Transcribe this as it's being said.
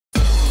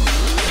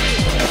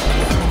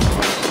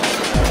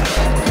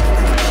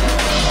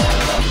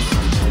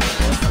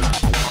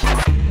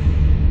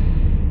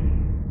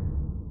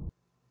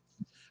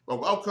Well,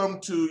 welcome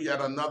to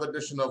yet another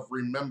edition of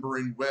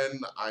Remembering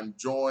When. I'm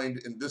joined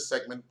in this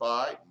segment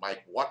by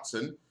Mike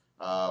Watson,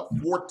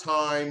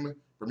 four-time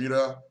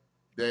Bermuda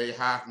Day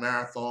Half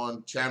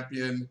Marathon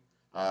champion,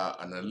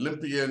 an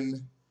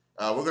Olympian.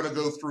 We're going to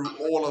go through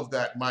all of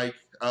that, Mike.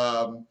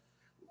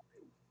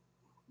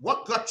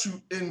 What got you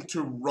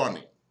into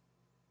running?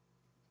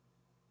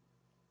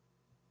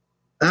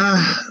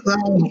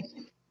 Well,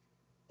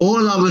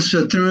 all of us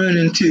were thrown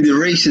into the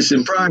races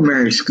in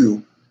primary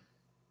school.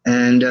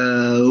 And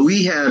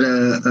we had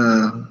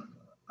a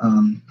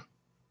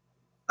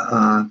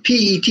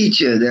PE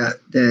teacher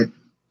that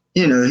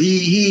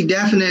he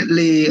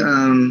definitely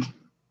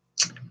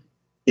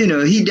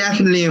he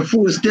definitely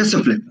enforced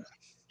discipline.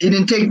 He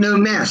didn't take no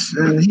mess.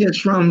 He was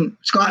from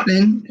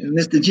Scotland,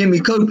 Mr. Jimmy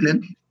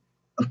Copeland.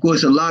 Of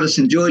course, a lot of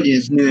St.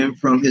 Georgians knew him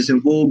from his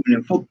involvement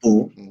in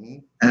football,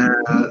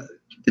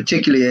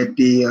 particularly at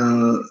the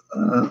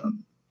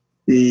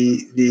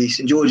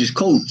St. George's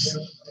Colts.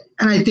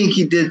 And I think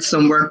he did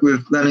some work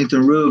with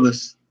Wellington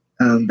Rovers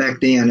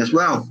back then as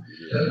well.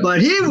 But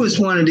he was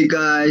one of the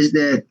guys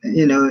that,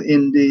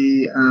 in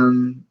the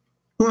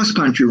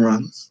cross-country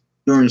runs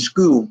during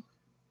school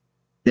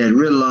that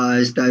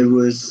realized I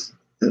was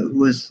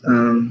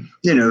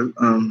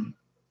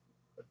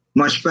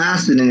much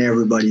faster than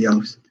everybody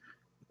else.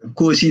 Of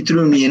course, he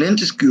threw me in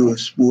inter-school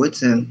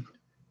sports, and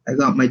I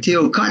got my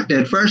tail cut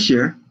that first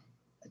year.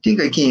 I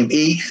think I came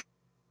 8th.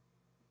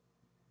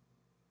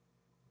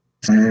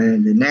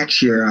 And the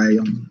next year I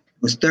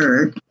was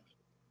 3rd.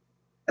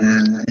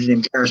 I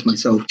didn't embarrass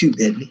myself too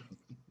badly.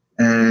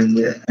 And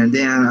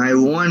then I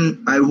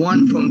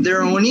won from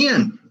there on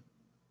in.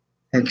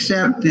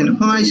 Except in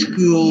high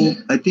school,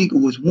 I think it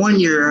was 1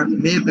 year,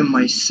 may have been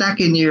my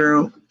second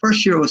year,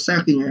 first year or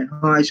second year in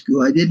high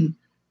school. I didn't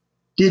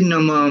get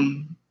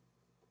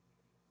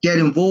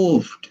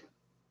involved.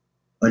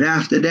 But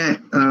after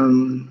that,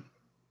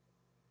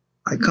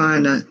 I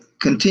kind of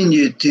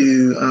continued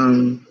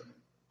to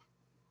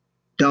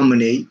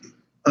dominate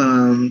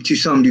to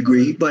some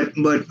degree, but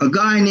a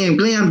guy named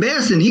Glenn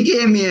Besson, he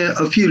gave me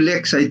a few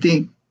licks, I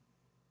think,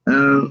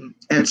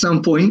 at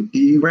some point.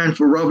 He ran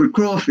for Robert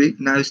Crawford,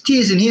 and I was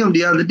teasing him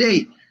the other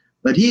day,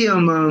 but he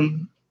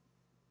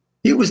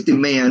was the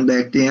man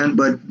back then.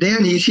 But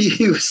then he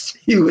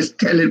was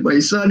telling my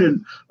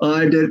son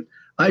that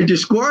I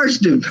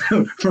discouraged him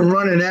from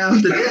running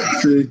after that.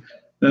 So,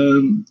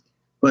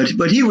 but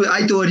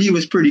I thought he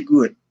was pretty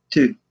good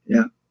too.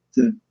 Yeah.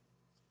 So.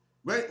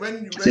 When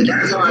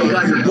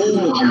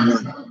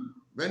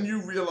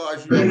you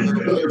realized you had a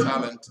little bit of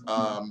talent,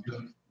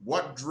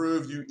 what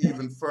drove you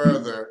even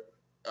further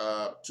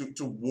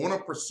to want to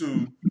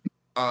pursue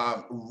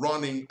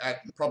running at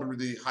probably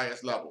the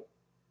highest level?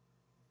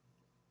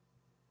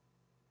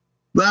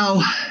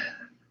 Well,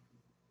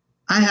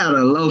 I had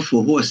a love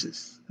for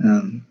horses.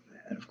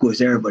 Of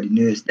course, everybody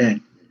knows that.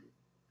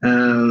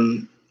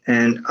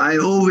 And I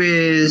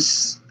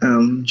always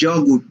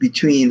juggled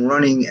between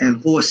running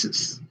and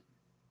horses.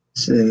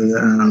 So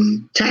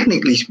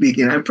technically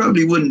speaking, I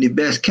probably wasn't the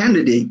best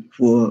candidate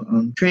for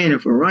training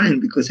for running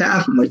because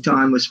half of my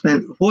time was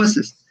spent with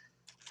horses.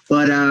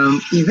 But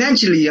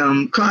eventually,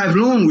 Clive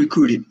Long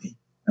recruited me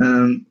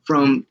and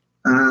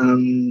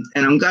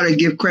I'm got to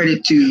give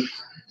credit to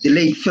the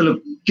late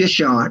Philip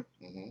Gishard,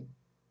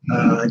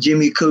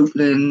 Jimmy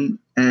Copeland,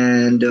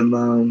 and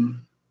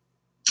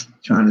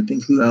trying to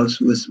think who else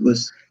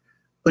was.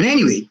 But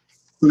anyway,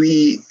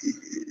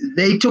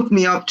 they took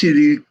me up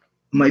to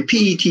my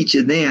PE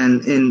teacher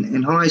then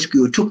in high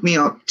school took me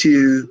up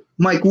to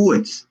Mike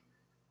Woods,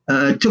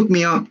 took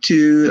me up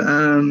to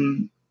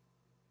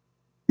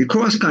the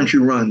cross-country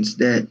runs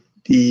that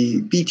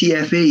the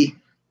BTFA,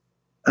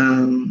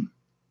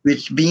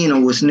 which Bina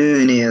was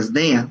known as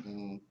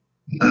then,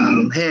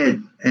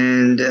 had.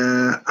 And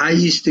I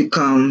used to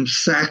come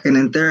second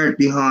and third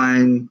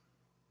behind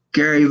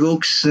Gary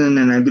Wilson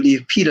and I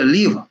believe Peter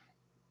Lever.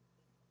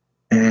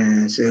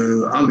 And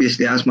so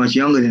obviously I was much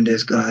younger than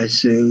this guy,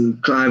 so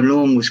Clive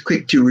Long was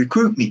quick to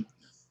recruit me.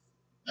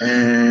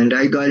 And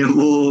I got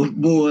involved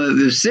more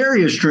with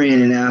serious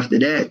training after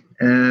that.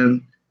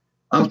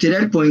 Up to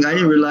that point, I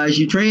didn't realize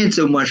you trained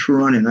so much for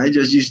running. I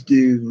just used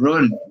to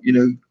run,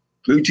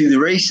 go to the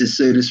races,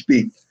 so to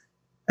speak.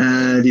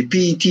 The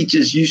PE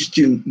teachers used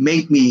to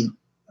make me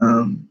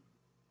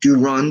do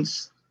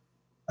runs,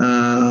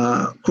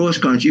 cross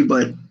country,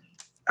 but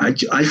I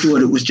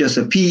thought it was just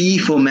a PE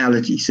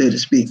formality, so to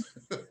speak.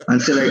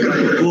 Until I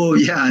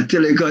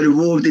got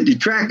involved at the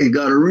track and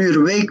got a rude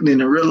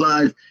awakening and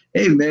realized,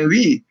 hey man,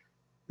 we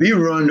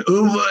run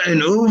over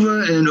and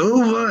over and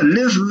over,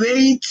 lift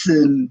weights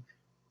and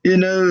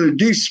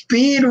do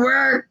speed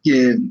work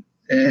and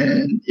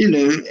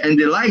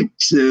the like.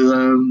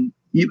 So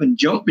even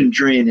jumping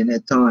training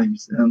at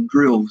times,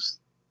 drills,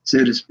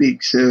 so to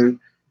speak. So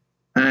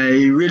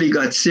I really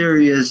got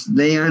serious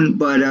then.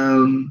 But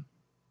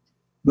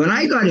when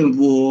I got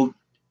involved,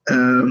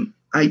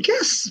 I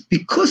guess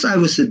because I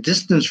was a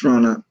distance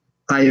runner,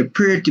 I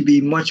appeared to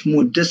be much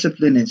more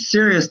disciplined and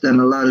serious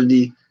than a lot of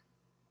the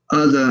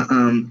other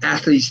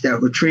athletes that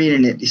were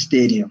training at the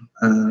stadium.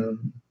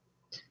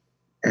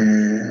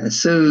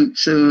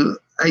 So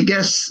I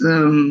guess,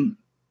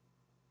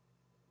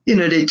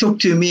 they took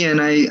to me,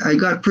 and I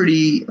got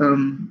pretty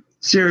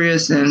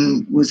serious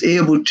and was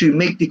able to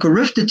make the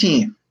Carifta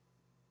team.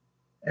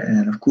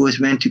 And of course,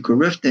 went to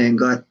Carifta and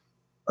got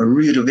a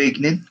rude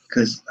awakening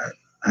because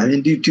I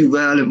didn't do too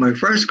well in my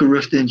first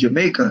Carifta in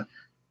Jamaica,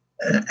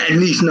 at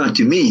least not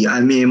to me.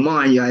 I mean,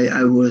 mind you,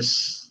 I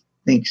was,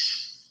 I think,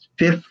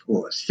 fifth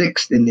or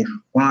sixth in the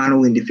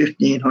final in the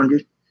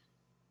 1500,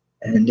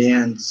 and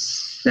then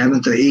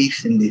seventh or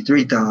eighth in the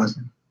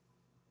 3000.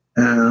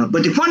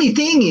 But the funny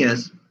thing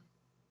is,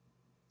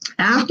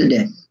 after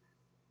that,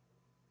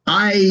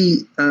 I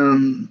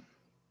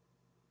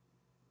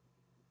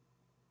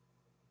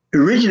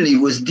originally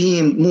was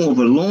deemed more of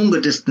a longer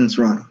distance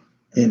runner.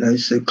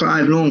 So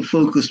Clive Long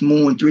focused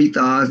more on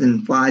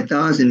 3,000,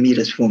 5,000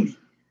 meters for me.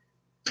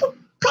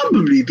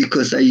 Probably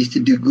because I used to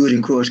do good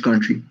in cross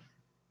country.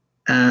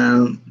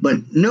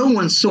 But no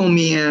one saw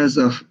me as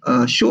a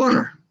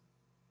shorter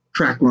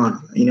track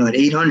runner, an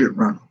 800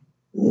 runner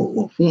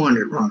or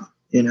 400 runner.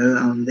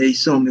 They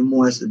saw me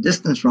more as a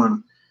distance runner.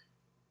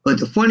 But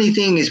the funny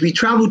thing is, we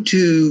traveled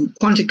to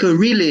Quantico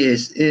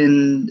Relays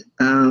in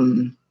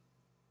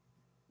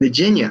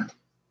Virginia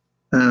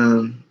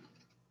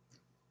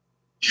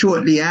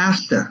shortly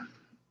after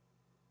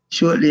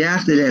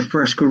that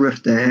first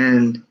Carifta,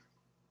 and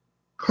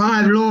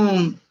Clive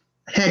Long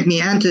had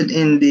me entered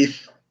in the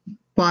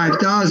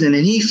 5,000,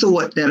 and he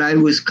thought that I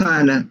was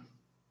kind of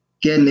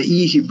getting an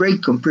easy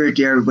break compared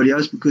to everybody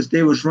else because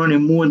they was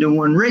running more than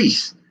one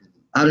race.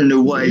 I don't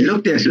know why he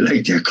looked at it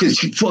like that, because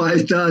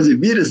 5,000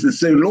 meters is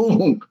so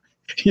long.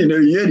 You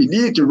only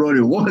need to run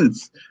it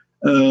once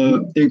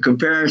in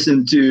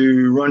comparison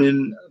to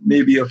running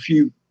maybe a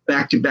few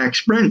back-to-back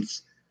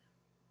sprints.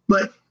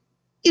 But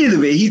either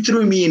way, he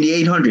threw me in the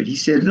 800. He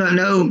said,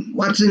 no,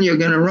 Watson, you're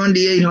going to run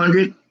the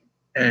 800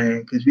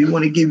 because we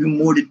want to give you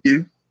more to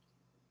do.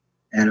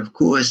 And of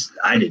course,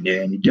 I didn't do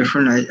any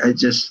different. I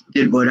just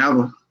did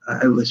whatever.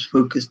 I was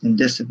focused and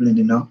disciplined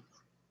enough.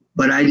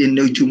 But I didn't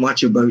know too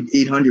much about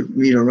 800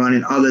 meter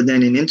running other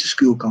than an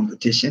inter-school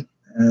competition.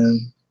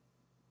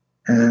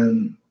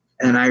 And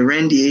I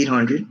ran the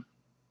 800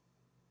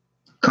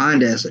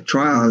 kind of as a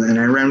trial, and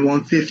I ran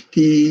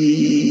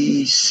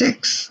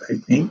 156, I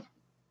think,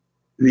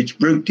 which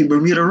broke the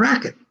Bermuda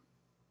record.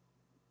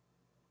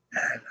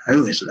 And I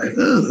was like,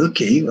 oh,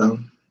 okay, well,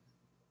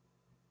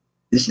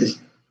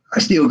 I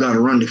still got to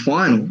run the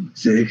final.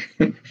 So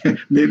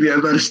maybe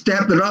I got to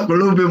step it up a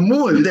little bit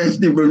more if that's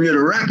the Bermuda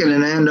record,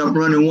 and I end up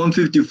running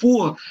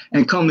 154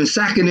 and coming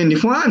second in the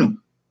final.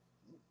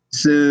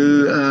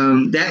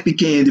 So that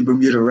became the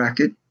Bermuda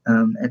record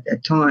at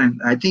that time.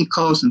 I think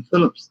Carlson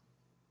Phillips.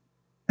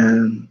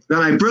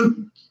 Well, I broke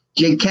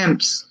Jay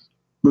Kemp's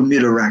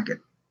Bermuda record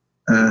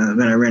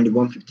when I ran the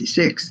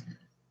 156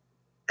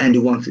 and the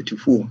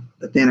 154.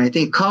 But then I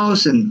think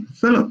Carlson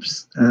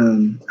Phillips,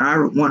 one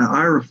of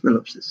Ira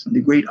Phillips's, the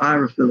great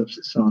Ira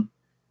Phillips's son,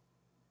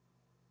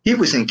 he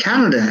was in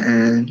Canada,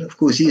 and of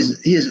course he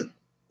is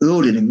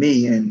older than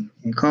me and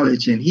in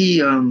college, and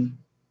he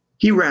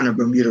ran a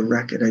Bermuda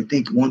record, I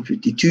think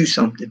 152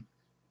 something,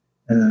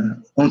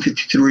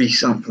 153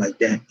 something like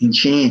that in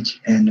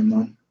change,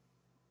 and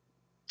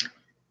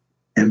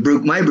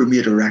broke my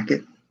Bermuda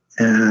record.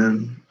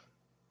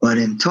 But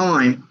in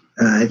time,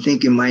 I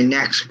think in my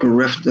next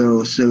Carifta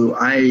or so,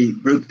 I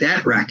broke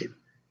that record.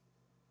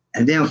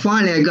 And then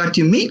finally I got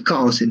to meet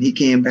Carlson. He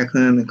came back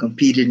home and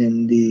competed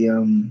in the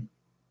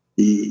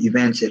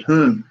events at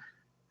home.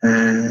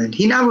 And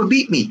he never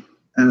beat me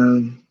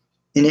in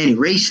any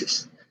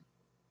races.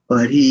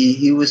 But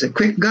he was a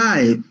quick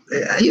guy.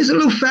 He was a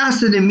little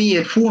faster than me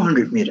at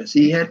 400 meters.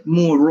 He had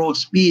more raw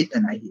speed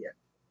than I had.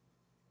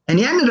 And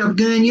he ended up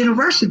going to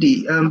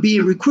university,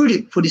 being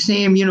recruited for the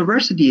same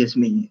university as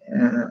me.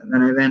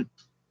 And I went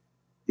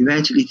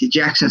eventually to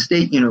Jackson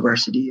State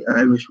University.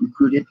 I was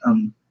recruited.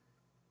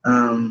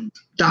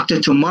 Dr.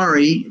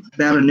 Tomari,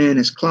 better known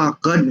as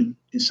Clark Goodwin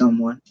to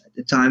someone at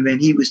the time, when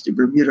he was the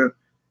Bermuda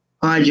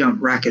high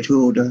jump record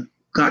holder,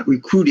 got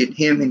recruited.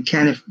 Him and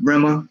Kenneth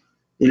Brimmer,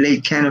 the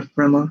late Kenneth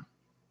Brimmer,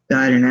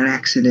 died in an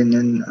accident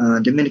in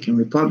Dominican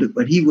Republic.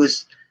 But he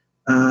was,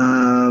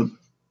 I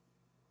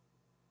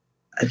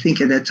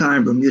think at that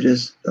time,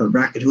 Bermuda's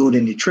record holder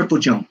in the triple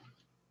jump.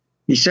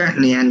 He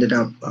certainly ended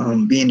up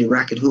being the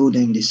record holder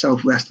in the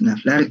Southwestern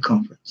Athletic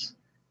Conference.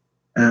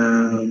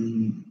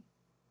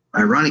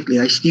 Ironically,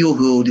 I still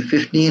hold the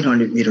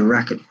 1,500 meter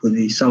record for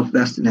the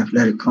Southwestern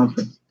Athletic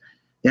Conference.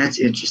 That's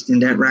interesting.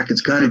 That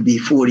record's got to be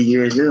 40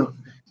 years old.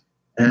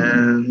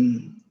 I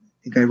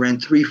think I ran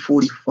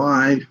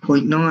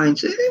 3:45.9.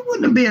 So it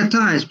wasn't a bad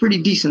time. It's a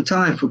pretty decent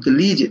time for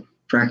collegiate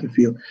track and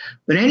field.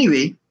 But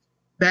anyway,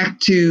 back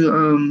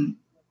to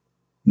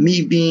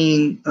me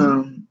being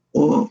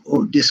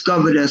or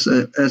discovered as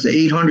an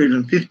 800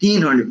 and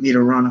 1,500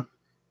 meter runner,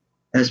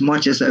 as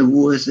much as I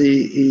was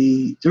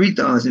a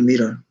 3,000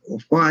 meter or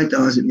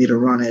 5,000 meter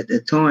runner at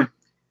that time.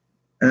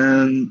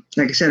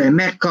 Like I said, I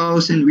met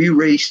Carlson, we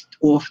raced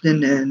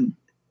often, and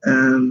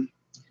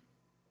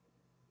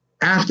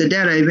after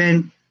that I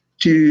went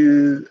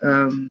to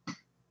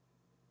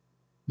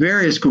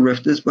various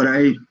carifters, but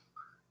I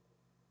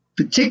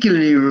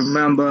particularly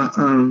remember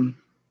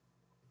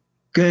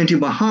going to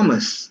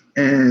Bahamas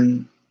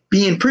and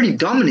being pretty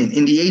dominant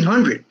in the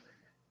 800.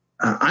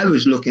 I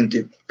was looking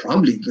to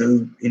probably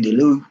go in the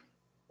low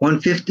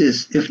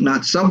 150s, if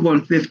not sub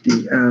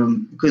 150,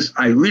 because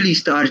I really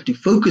started to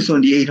focus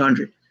on the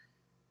 800.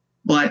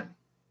 But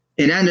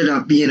it ended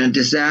up being a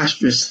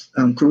disastrous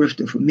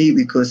carifter for me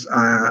because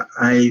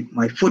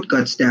my foot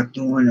got stepped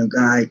on. A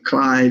guy,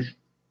 Clive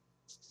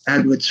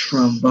Edwards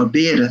from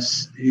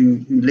Barbados,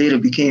 who later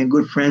became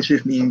good friends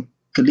with me in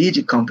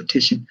collegiate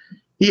competition,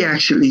 he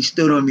actually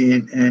stood on me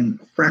and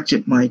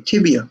fractured my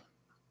tibia,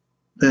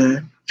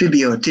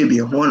 fibia or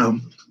tibia, one of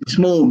them. The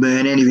small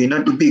burn anyway,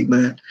 not the big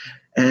burn.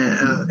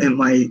 And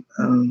my,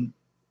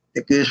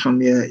 it goes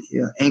from your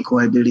ankle,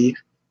 I believe,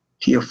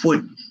 to your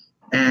foot.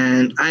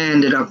 And I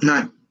ended up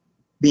not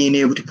being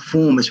able to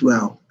perform as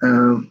well.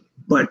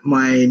 But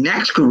my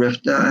next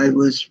carifter, I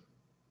was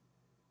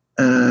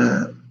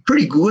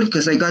pretty good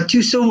because I got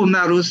 2 silver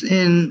medals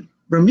in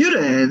Bermuda,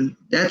 and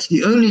that's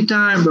the only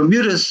time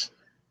Bermuda's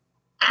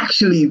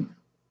actually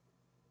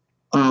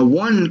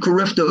won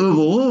carifter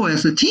overall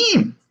as a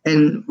team.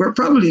 And we're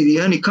probably the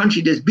only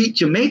country that's beat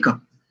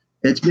Jamaica.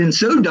 It's been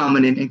so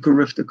dominant in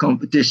carifter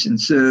competition.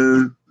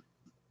 So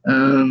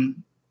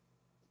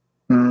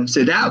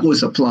that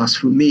was a plus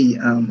for me.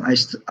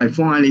 I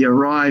finally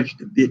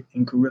arrived a bit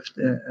in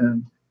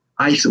carifter,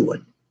 I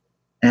thought.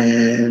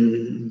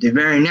 And the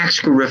very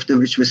next carifter,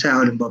 which was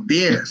held in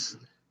Barbados,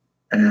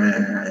 I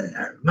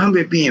remember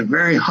it being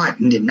very hot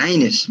in the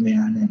 90s,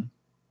 man.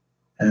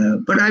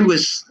 But I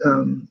was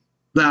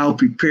well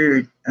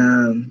prepared.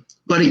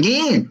 But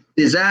again,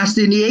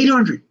 disaster in the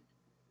 800.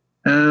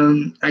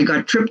 I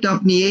got tripped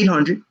up in the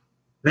 800,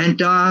 went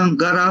down,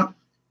 got up,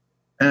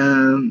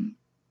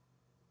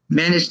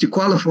 managed to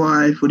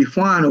qualify for the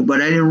final,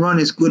 but I didn't run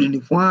as good in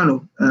the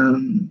final.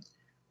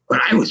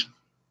 But I was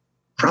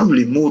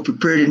probably more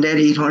prepared in that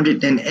 800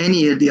 than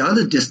any of the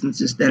other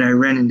distances that I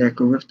ran in that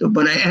carifter.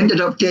 But I ended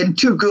up getting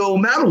 2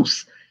 gold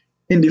medals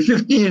in the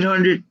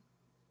 1500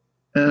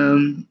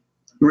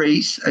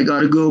 race. I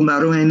got a gold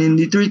medal, and in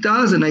the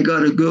 3000, I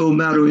got a gold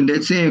medal in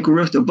that same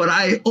carifter. But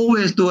I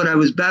always thought I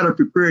was better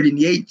prepared in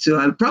the 8, so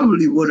I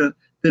probably would have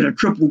been a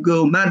triple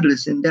gold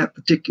medalist in that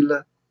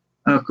particular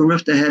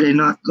carifter had I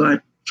not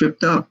got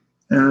tripped up.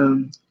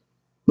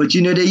 But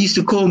you know, they used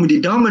to call me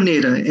the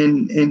dominator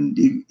in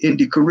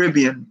the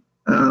Caribbean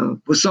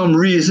for some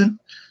reason,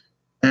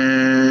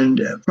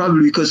 and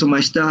probably because of my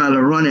style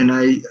of running.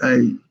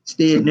 I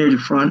stayed near the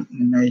front,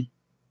 and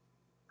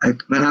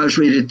when I was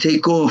ready to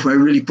take off, I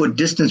really put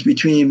distance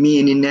between me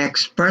and the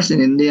next person,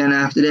 and then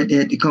after that, they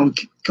had to come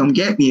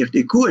get me if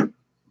they could.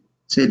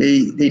 So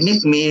they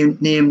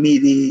named me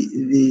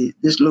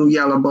this little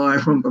yellow boy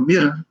from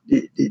Bermuda,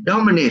 the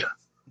Dominator.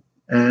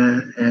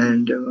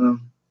 And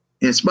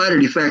in spite of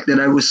the fact that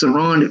I was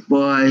surrounded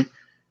by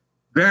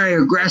very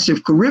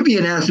aggressive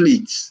Caribbean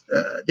athletes,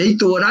 they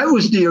thought I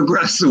was the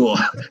aggressor,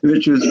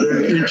 which was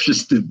very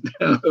interesting.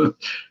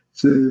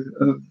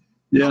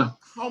 Yeah.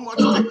 How much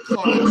did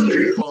college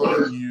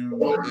define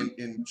you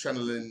in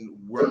channeling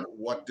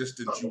what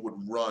distance you would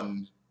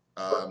run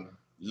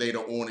later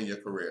on in your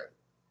career?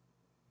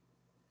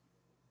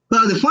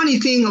 Well, the funny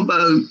thing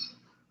about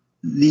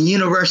the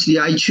university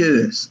I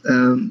chose,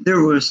 there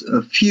was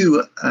a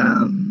few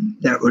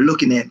that were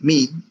looking at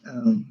me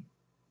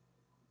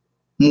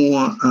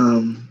more,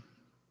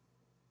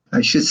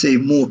 I should say,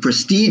 more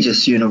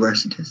prestigious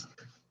universities.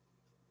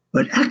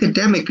 But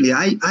academically,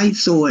 I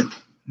thought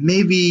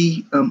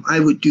maybe I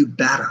would do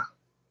better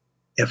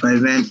if I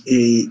went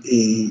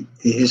a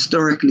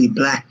historically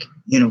Black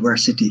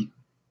university.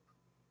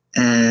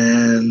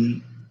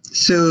 And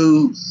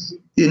so,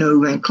 you know,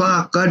 when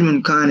Clark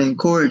Gudman kind of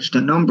encouraged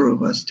a number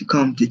of us to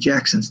come to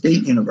Jackson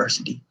State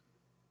University,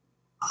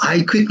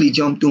 I quickly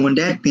jumped on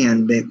that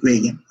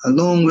bandwagon,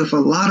 along with a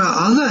lot of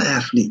other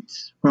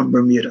athletes from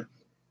Bermuda.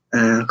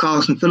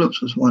 Carlson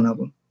Phillips was one of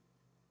them.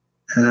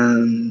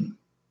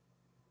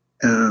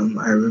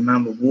 I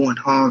remember Warren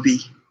Harvey.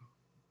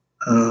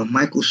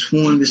 Michael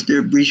Swan was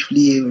there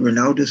briefly.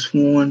 Ronaldo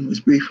Swan was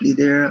briefly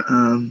there.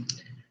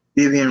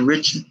 Vivian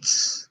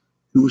Richards,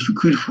 who was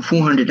recruited for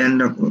 400,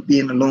 ended up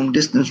being a long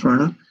distance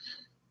runner.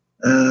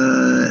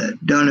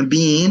 Donna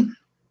Bean,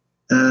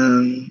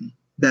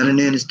 better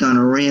known as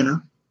Donna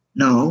Rayner.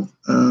 No.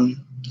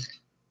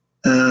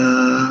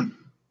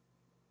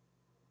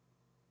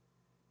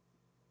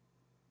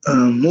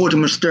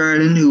 Mortimer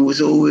Sterling, who was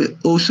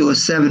also a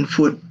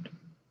 7-foot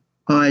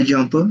high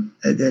jumper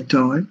at that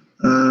time.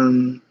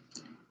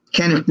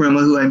 Kenneth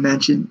Brimmer, who I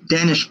mentioned.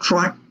 Dennis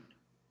Trott,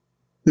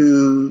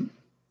 who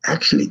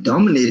actually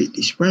dominated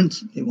the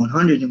sprints, the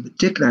 100 in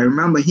particular. I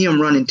remember him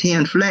running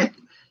 10 flat,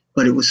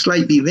 but it was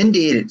slightly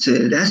vindicated.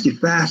 So that's the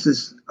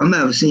fastest I'm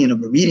ever seeing a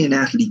Bermudian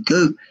athlete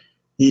go.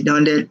 He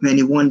done that when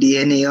he won the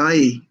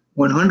NAIA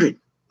 100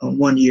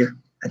 one year.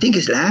 I think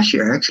it's last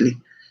year, actually.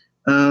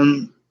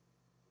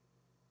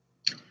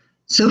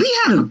 So we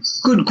had a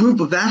good group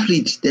of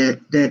athletes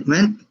that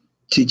went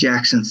to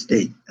Jackson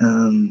State.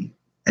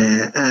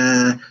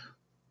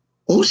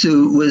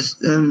 also was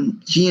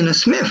Gina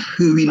Smith,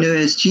 who we know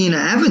as Gina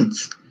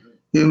Evans,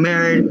 who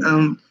married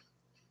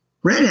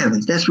Fred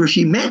Evans. That's where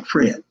she met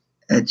Fred,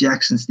 at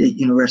Jackson State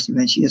University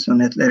when she was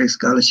on athletic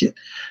scholarship.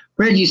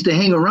 Fred used to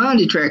hang around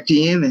the track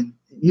team, and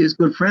he was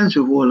good friends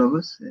with all of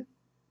us. And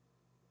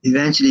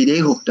eventually they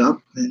hooked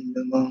up, and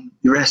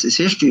the rest is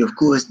history. Of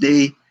course,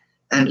 they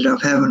ended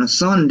up having a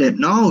son that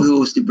now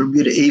holds the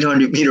Bermuda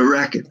 800-meter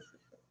record.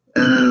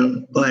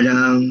 But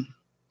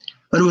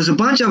it was a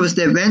bunch of us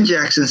that went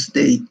Jackson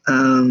State.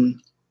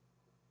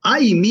 I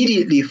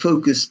immediately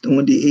focused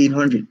on the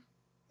 800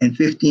 and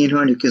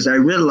 1500 because I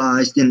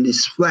realized in the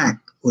SWAC,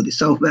 or the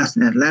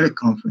Southwestern Athletic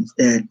Conference,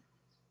 that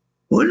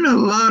wasn't a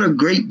lot of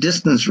great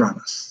distance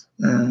runners.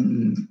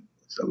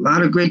 There's a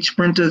lot of great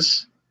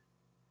sprinters,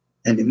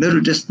 and the middle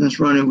distance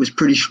running was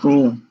pretty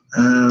strong.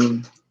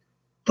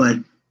 But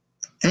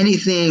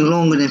anything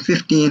longer than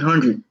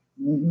 1500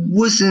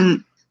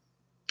 wasn't,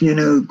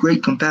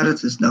 great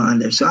competitors down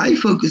there. So I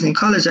focused in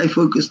college. I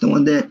focused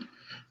on that,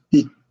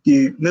 the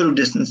middle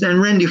distance, and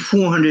ran the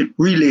 400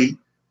 relay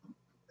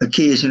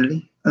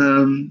occasionally.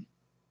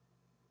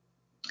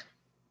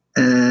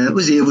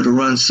 Was able to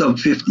run sub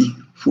 50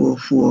 for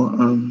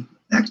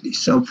actually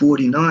sub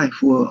 49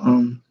 for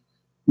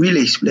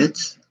relay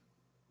splits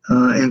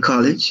in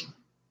college,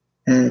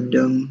 and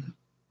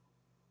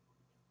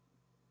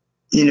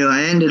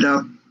I ended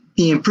up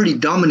being pretty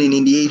dominant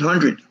in the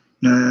 800.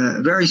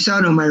 Very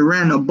seldom I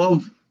ran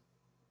above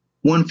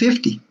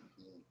 150.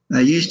 I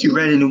used to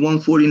run in the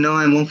 149,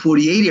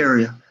 148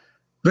 area.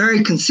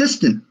 Very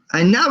consistent.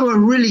 I never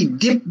really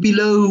dipped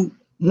below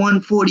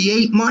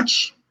 148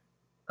 much,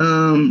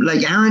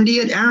 like Aaron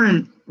did.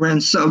 Aaron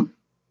ran sub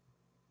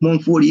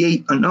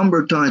 148 a number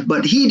of times,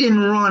 but he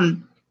didn't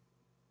run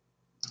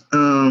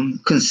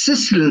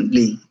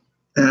consistently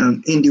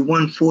in the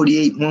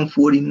 148,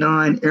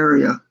 149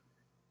 area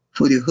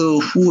for the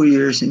whole 4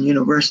 years in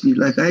university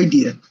like I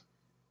did.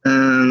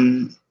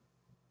 And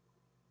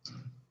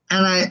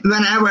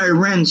whenever I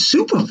ran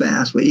super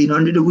fast for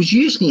 800, it was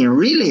usually in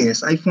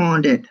relays. I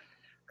found that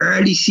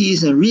early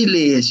season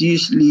relays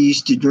usually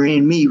used to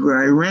drain me, where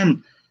I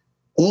ran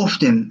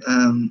often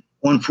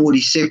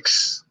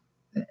 146,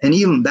 and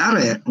even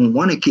better on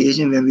one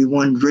occasion when we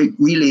won Drake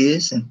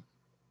relays, and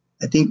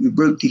I think we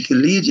broke the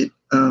collegiate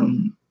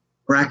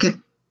bracket,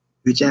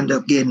 which ended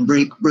up getting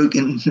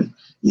broken,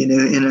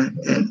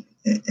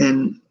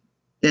 in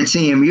that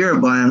same year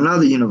by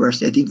another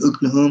university. I think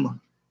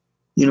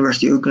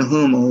University of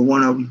Oklahoma, or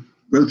one of them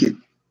broke it.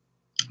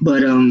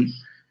 But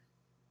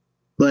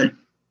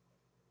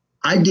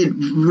I did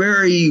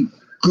very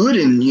good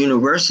in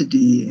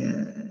university.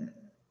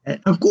 And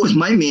of course,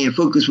 my main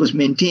focus was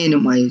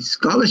maintaining my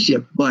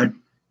scholarship, but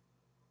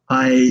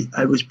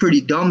I was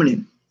pretty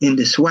dominant in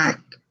the SWAC.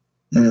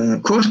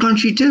 Cross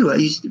country too, I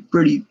used to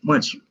pretty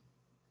much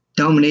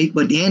dominate,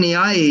 but the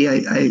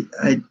NAIA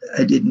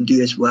I didn't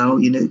do as well,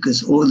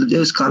 because all of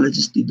those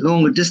colleges, the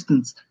longer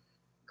distance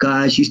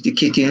guys used to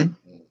kick in,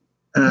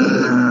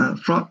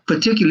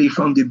 particularly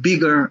from the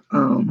bigger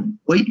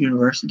weight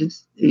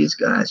universities. These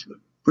guys were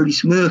pretty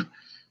smooth,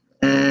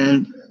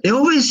 and they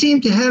always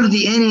seemed to have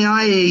the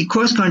NAIA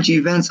cross country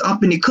events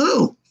up in the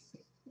cool.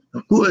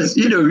 Of course,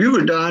 we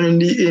were down in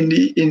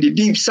the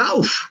deep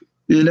south,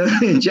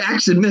 in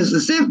Jackson,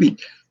 Mississippi,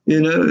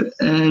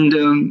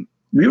 and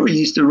we were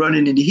used to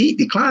running in the heat.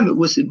 The climate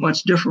wasn't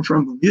much different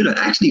from Bermuda.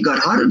 Actually got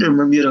hotter than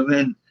Bermuda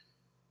when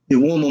the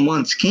warmer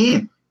months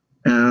came.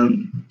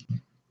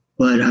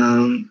 But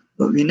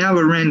we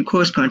never ran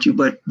cross country.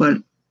 But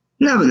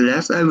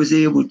nevertheless, I was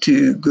able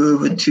to go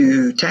over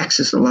to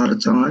Texas a lot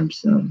of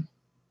times.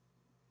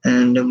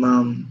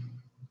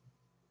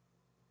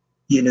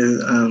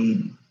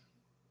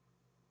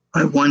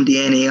 I won the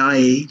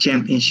NAIA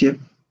championship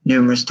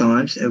numerous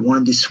times. I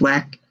won the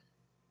SWAC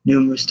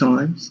numerous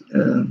times.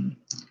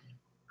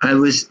 I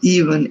was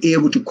even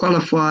able to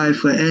qualify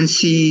for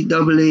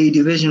NCAA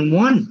Division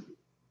I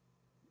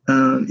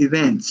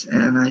events,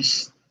 and I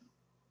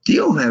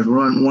still have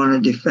run one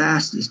of the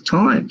fastest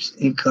times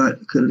in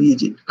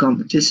collegiate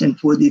competition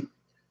for the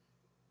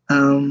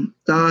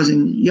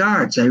 1,000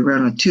 yards. I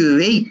ran a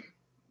 2:08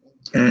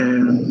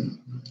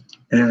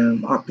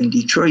 up in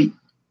Detroit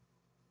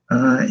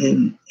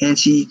in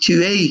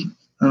NCAA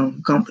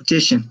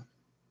competition.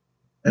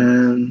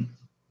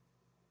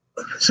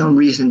 For some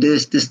reason,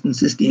 this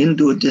distances, the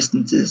indoor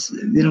distances,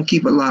 they don't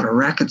keep a lot of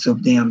records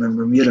of them in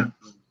Bermuda.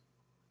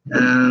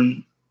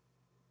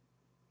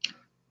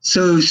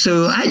 So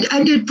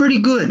I did pretty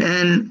good,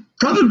 and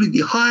probably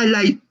the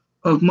highlight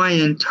of my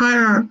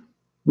entire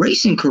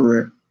racing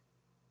career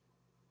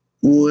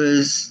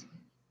was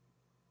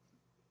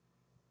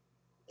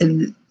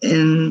in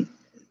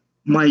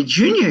my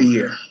junior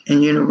year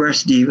in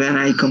university when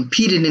I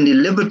competed in the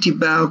Liberty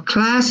Bell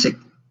Classic.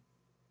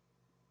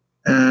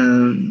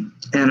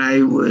 And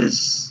I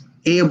was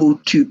able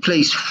to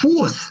place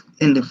fourth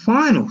in the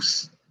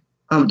finals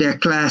of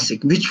that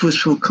classic, which was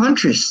for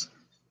countries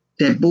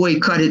that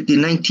boycotted the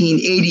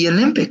 1980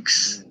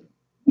 Olympics.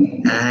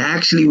 I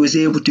actually was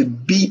able to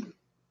beat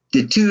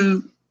the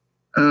two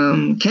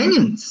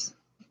Kenyans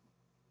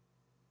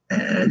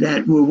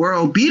that were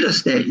world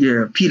beaters that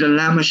year. Peter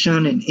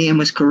Lamerson and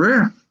Amos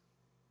Carrera,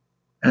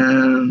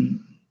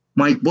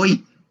 Mike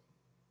Boyd.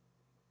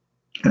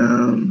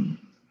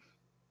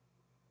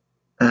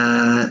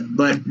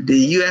 But the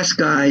U.S.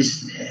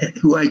 guys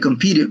who I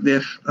competed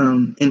with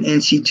in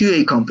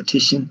NC2A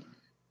competition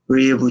were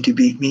able to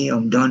beat me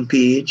on Don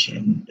Page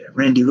and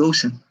Randy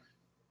Wilson.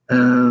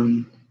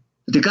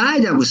 The guy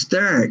that was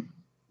third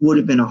would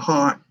have been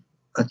a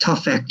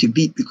tough act to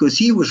beat because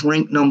he was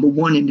ranked number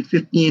 1 in the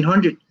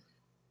 1500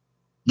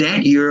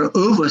 that year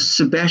over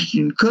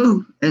Sebastian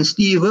Coe and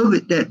Steve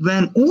Irvin that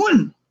went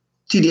on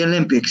to the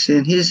Olympics.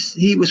 And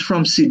he was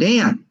from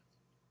Sudan.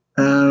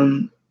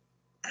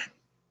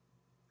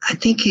 I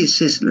think his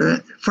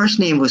first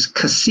name was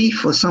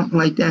Kassif or something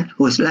like that,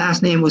 or his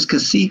last name was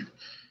Kassif.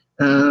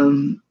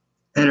 And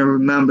I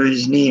remember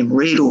his name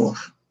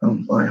Radolf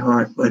by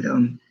heart, but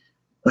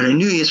I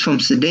knew he was from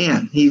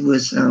Sudan. He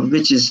was,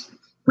 which is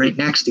right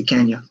next to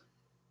Kenya.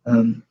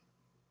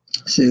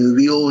 So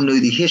we all know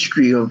the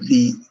history of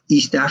the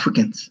East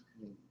Africans.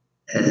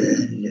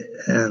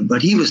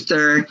 But he was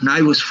third and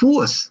I was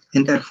fourth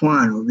in that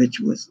final, which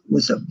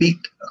was a big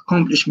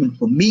accomplishment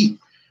for me.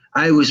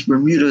 I was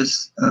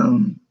Bermuda's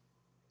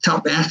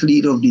top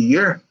athlete of the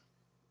year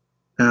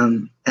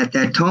at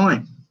that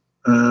time,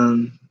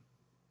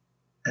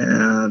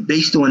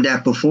 based on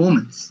that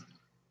performance.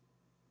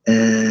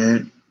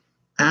 And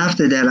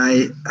after that,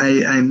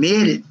 I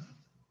made it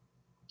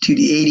to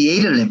the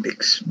 88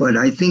 Olympics, but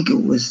I think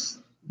it was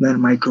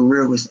when my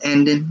career was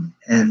ending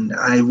and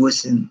I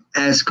wasn't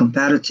as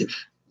competitive.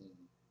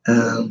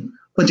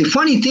 But the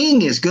funny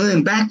thing is,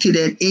 going back to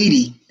that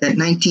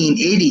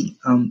 1980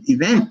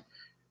 event,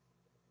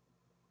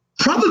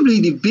 probably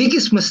the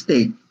biggest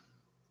mistake,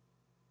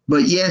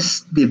 but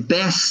yes, the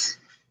best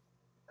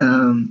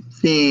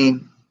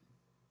thing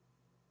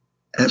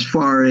as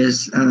far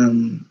as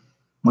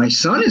my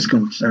son is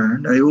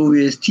concerned. I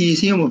always tease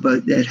him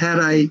about that. Had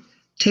I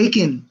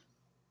taken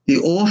the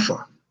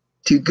offer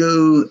to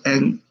go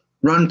and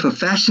run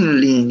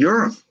professionally in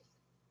Europe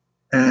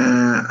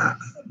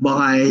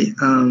by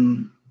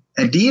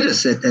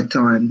Adidas at that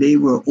time, they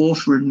were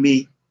offering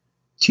me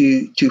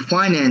to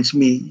finance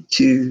me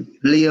to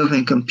live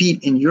and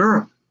compete in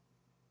Europe.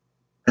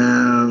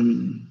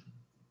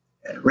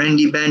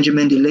 Randy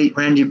Benjamin, the late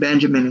Randy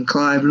Benjamin, and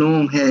Clive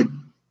Long had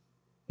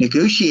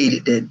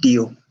negotiated that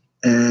deal.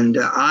 And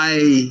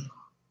I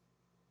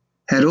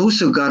had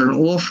also got an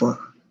offer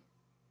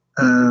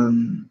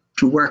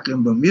to work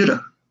in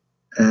Bermuda.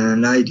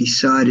 And I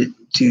decided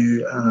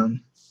to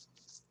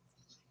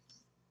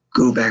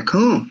go back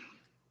home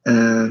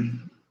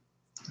and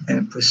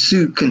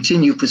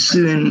continue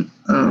pursuing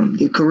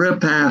the career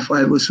path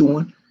I was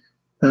on.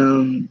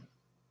 And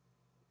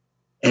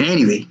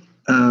anyway,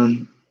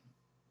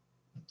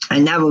 I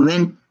never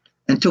went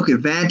and took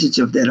advantage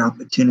of that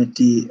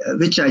opportunity,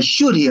 which I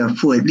should have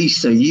for at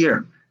least a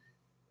year.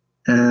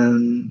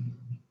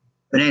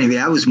 But anyway,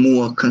 I was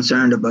more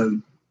concerned about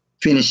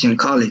finishing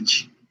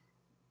college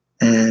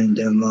and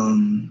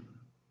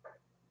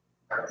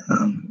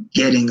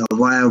getting a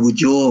viable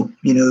job.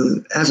 You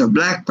know, as a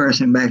black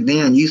person back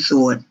then, you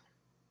thought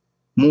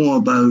more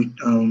about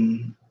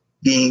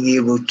being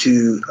able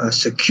to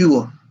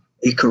secure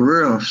a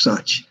career of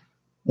such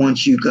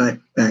once you got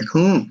back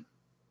home.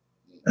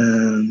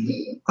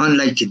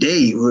 Unlike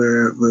today,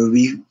 where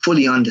we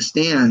fully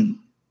understand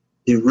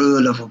the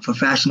role of a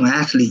professional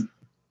athlete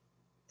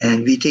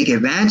and we take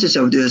advantage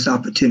of those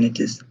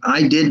opportunities.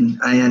 I didn't.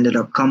 I ended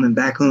up coming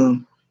back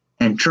home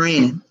and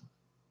training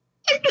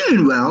and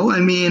doing well. I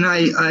mean,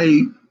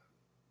 I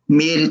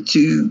made it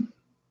to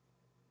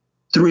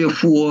 3 or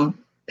 4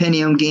 Pan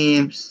Am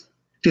Games,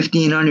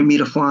 1,500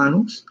 meter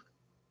finals.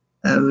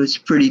 I was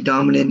pretty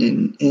dominant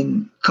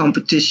in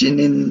competition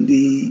in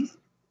the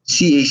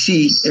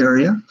CAC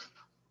area.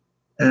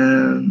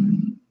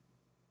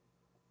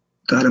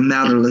 Got a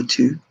medal or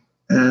 2.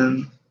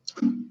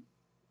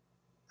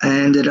 I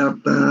ended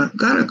up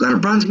got a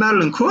bronze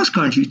medal in cross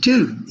country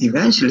too,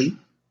 eventually,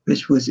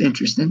 which was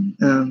interesting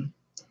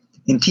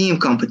in team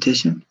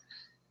competition.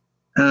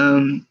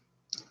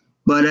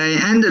 But I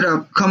ended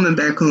up coming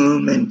back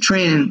home and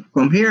training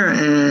from here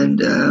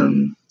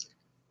and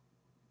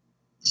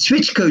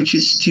switched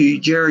coaches to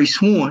Jerry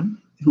Swan,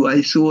 who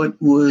I thought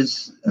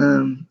was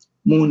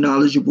more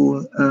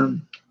knowledgeable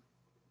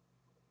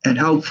and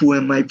helpful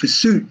in my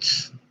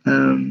pursuits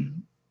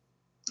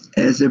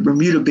as a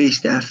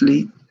Bermuda-based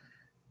athlete.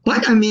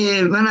 But I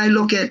mean, when I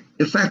look at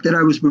the fact that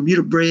I was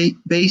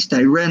Bermuda-based,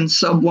 I ran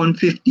sub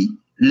 150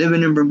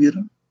 living in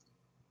Bermuda.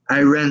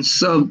 I ran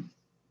sub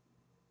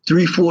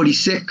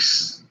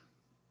 346,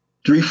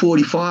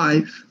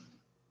 345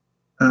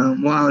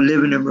 while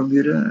living in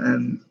Bermuda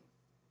and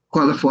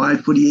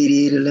qualified for the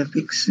 88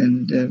 Olympics.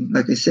 And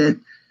like I said,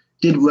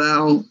 did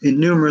well in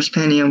numerous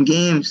Pan Am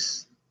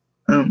Games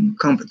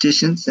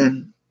competitions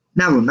and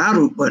never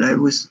medaled, but I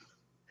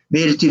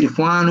made it to the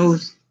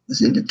finals,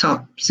 was in the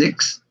top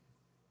 6.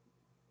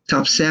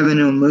 Top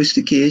 7 on most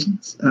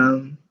occasions,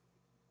 and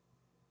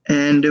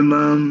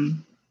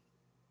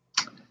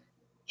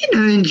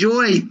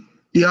enjoy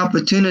the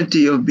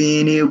opportunity of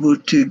being able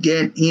to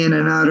get in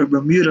and out of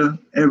Bermuda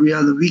every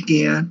other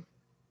weekend,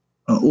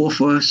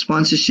 offer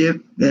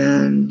sponsorship,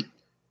 and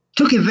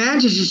took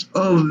advantage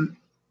of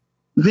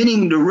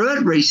winning the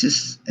road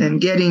races and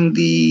getting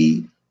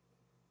the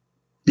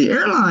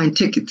airline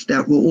tickets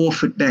that were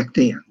offered back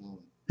then,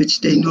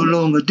 which they no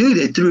longer do.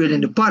 They threw it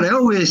in the pot. I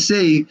always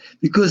say,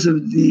 because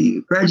of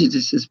the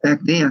prejudices back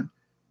then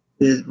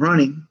with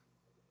running,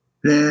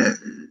 that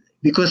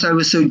because I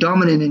was so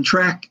dominant in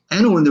track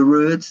and on the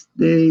roads,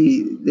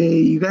 they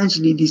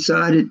eventually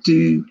decided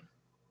to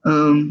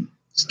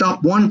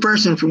stop one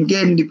person from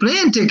getting the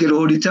plane ticket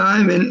all the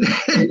time,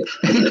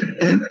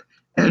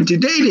 and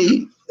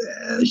today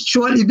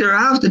shortly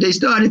thereafter they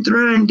started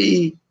throwing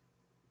the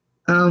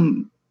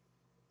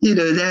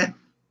that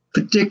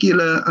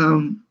particular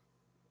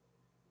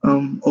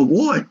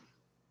award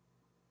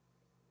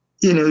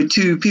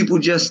to people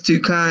just to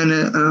kind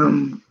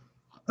of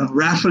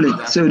raffle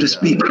it, so to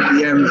speak, in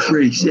the average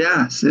race.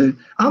 Yeah, so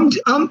I'm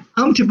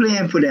to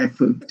blame for that,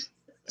 folks.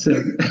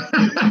 So,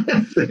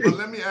 well,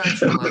 let me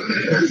ask you, Mike,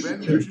 when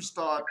did you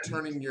start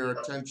turning your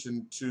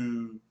attention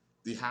to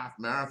the half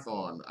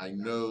marathon? I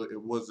know it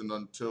wasn't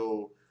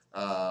until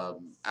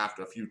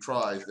after a few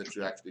tries that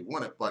you actually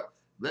won it, but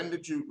when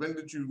did you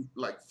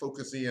like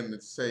focus in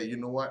and say, you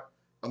know what,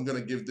 I'm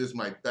gonna give this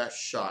my best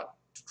shot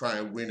to try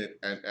and win it,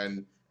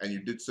 and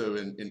you did so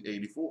in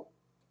 '84?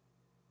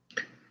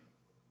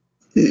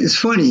 It's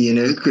funny,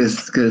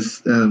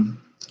 because I'm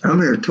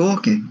here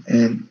talking,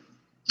 and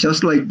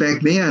just like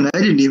back then, I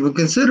didn't even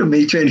consider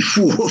May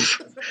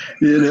 24th.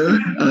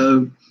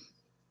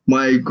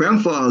 My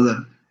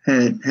grandfather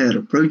had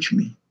approached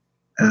me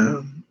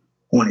on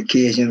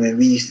occasion when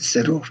we used to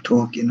set off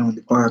talking on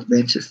the park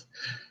benches.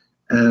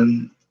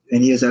 When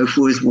he was out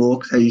for his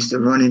walks, I used to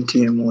run into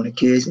him on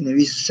occasion, and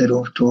we used to set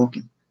off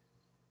talking,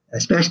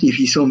 especially if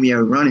he saw me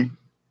out running,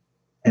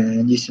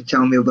 and he used to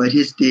tell me about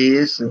his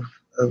days of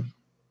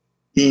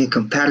being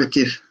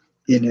competitive,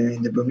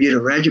 in the Bermuda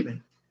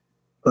Regiment.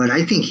 But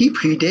I think he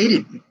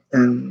predated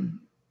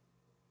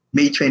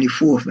May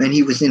 24th when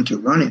he was into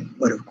running.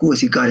 But of course,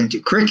 he got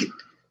into cricket,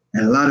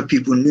 and a lot of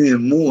people knew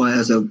him more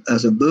as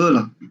a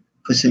bowler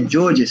for St.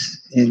 George's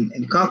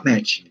in cup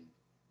match.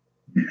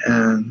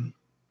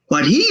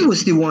 But he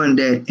was the one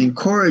that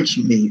encouraged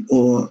me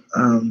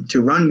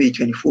to run May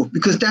 24th,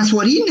 because that's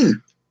what he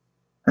knew.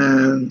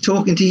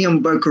 Talking to him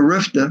about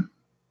Carifta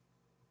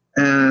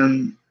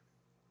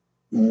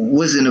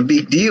wasn't a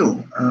big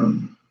deal.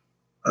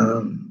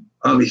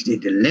 Obviously,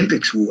 the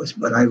Olympics was,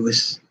 but I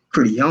was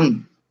pretty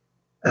young.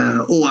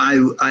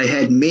 I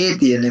had made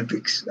the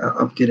Olympics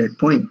up to that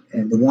point,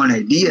 and the one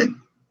I did,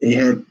 they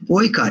had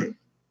boycotted.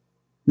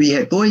 We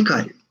had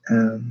boycotted.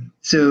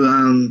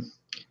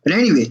 But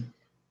anyway,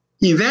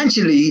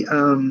 eventually,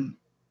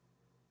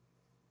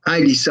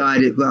 I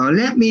decided, well,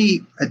 let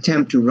me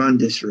attempt to run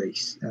this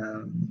race.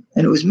 And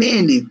it was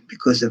mainly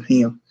because of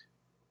him.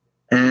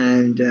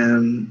 And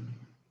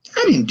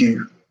I didn't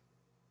do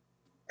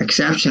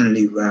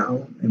exceptionally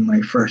well in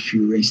my first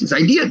few races.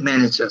 I did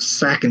manage a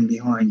second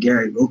behind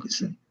Gary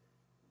Wilkerson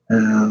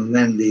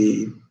when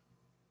the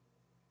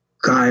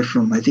guy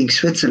from, I think,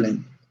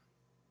 Switzerland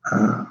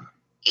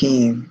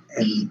came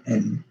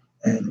and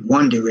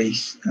won the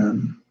race.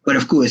 But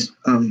of course,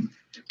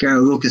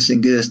 Gary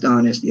Wilkerson goes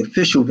down as the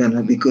official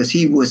winner because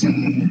he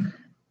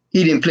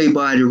didn't play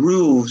by the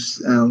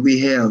rules we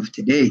have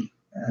today,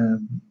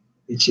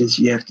 which is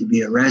you have to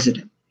be a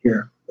resident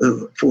here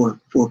for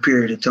a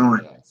period of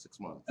time. 6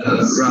 months.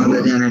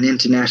 Rather than an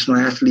international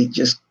athlete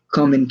just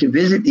coming to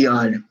visit the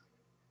island.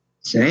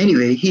 So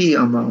anyway,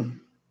 so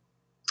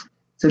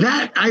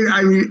that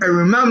I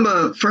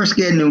remember first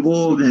getting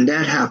involved in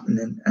that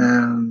happening,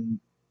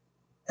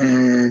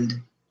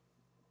 and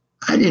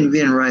I didn't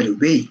win right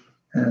away.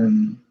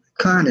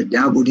 Kind of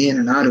dabbled in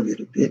and out of it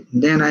a bit,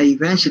 and then I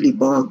eventually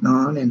bogged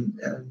on,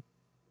 and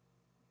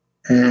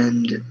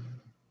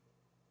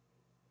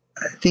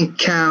I think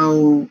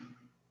Cal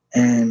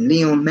and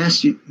Leon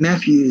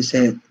Matthews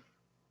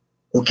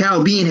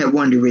Cal Bean had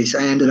won the race.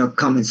 I ended up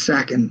coming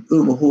second,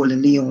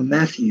 overhauling Leon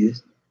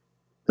Matthews.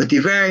 But the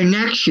very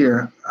next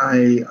year,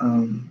 I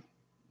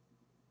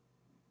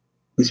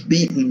was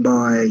beaten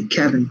by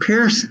Kevin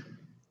Pearson.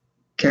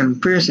 Kevin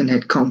Pearson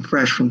had come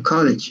fresh from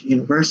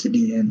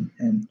university, and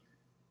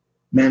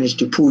managed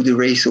to pull the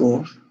race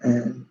off.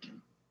 And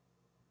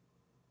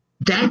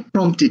that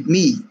prompted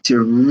me to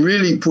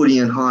really put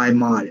in high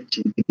mileage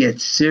and to get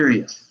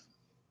serious.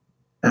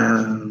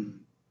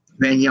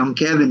 When young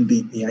Kevin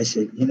beat me, I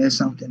said,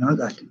 something, I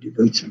got to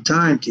devote some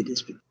time to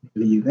this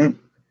particular event.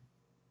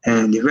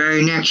 And the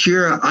very next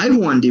year, I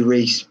won the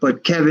race,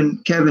 but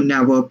Kevin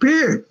never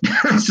appeared.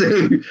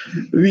 So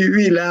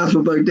we laugh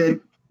about that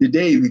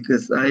today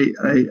because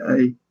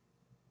I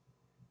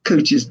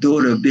coach his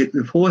daughter a bit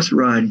with horse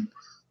riding,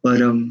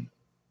 but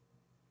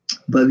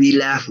we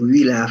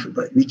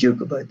joke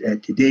about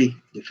that today.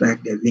 The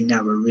fact that we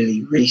never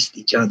really raced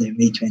each other in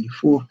May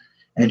 24,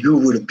 and who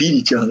would have beat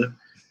each other.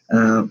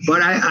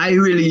 But I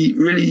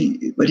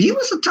really, but he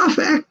was a tough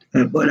act.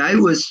 But I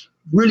was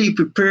really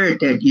prepared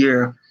that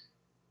year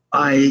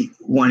I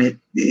wanted,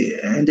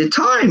 and the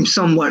time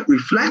somewhat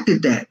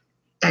reflected that,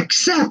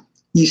 except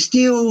you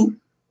still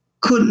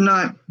could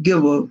not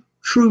give a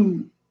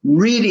true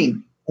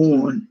reading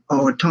on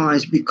our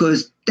times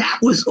because that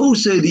was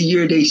also the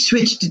year they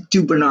switched it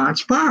to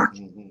Bernard's Park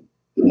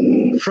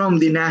from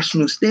the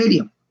National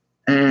Stadium.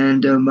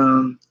 And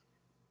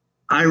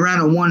I ran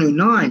a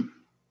 109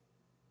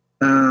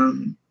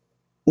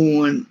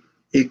 on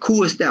a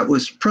course that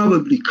was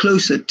probably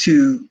closer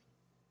to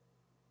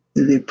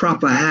the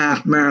proper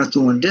half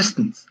marathon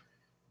distance.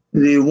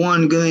 The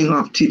one going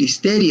up to the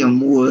stadium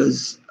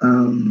was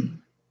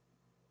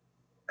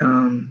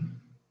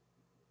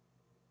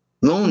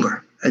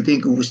longer. I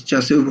think it was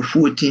just over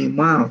 14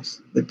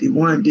 miles. But the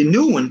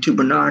new one to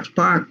Bernard's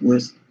Park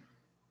was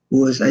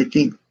I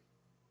think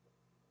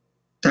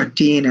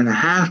 13 and a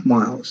half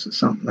miles or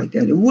something like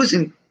that. It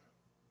wasn't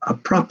a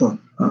proper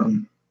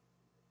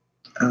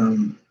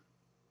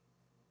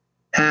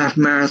half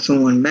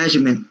marathon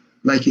measurement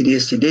like it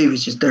is today,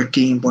 which is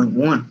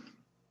 13.1.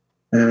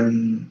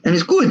 And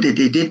it's good that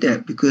they did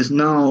that because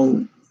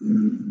now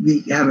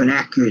we have an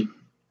accurate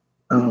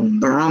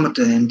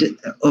barometer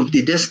of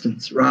the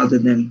distance rather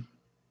than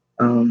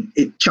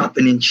it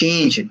chopping and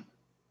changing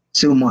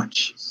so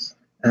much.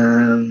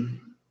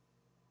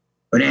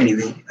 But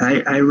anyway,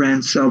 I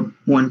ran sub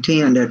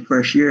 110 that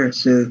first year.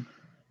 So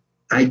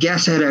I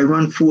guess had I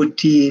run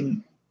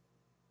 14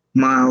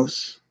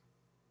 miles,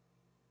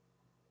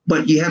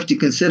 but you have to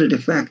consider the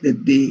fact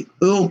that the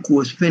Earl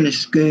course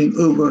finished going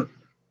over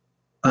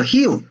a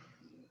hill.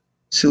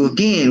 So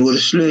again, would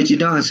have slowed you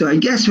down. So I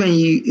guess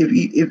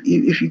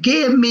if you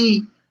gave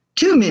me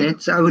 2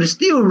 minutes, I would have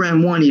still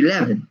ran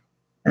 111.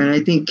 And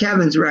I think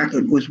Kevin's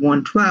record was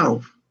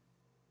 112.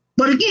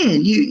 But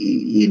again,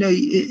 you know,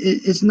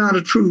 it's not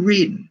a true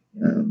reading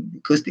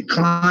because the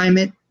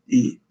climate,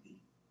 the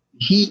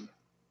heat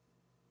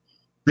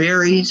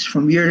varies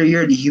from year to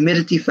year, the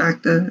humidity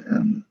factor,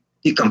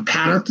 the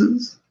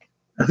competitors.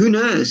 Who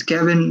knows?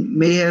 Kevin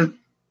may have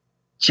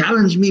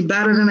challenged me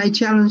better than I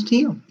challenged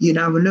him. You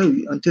never know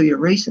until you're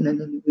racing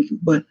an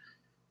individual.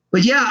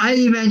 But yeah, I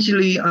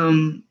eventually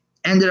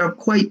ended up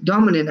quite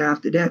dominant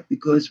after that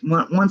because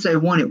once I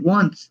won it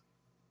once,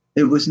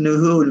 there was no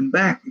holding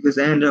back because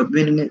I ended up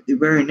winning it the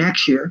very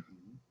next year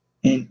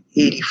in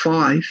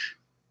 85.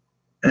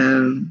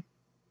 So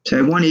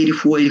I won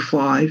 84,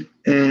 85.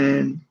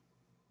 And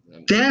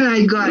then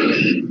I got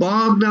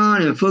bogged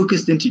down and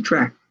focused into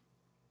track.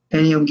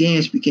 Pentium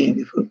Games became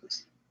the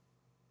focus.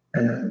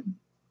 And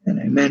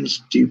I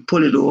managed to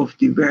pull it off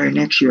the very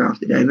next year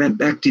after that. I went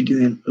back to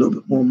doing a little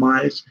bit more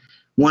mileage.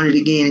 Won it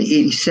again in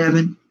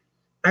 87.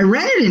 I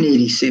ran it in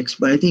 86,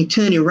 but I think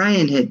Tony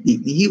Ryan had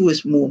beat me. He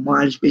was more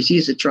mileage-based.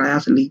 He's a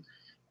triathlete.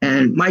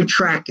 And my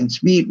track and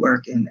speed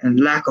work and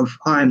lack of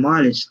high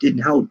mileage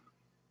didn't help.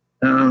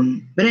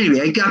 But anyway,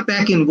 I got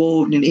back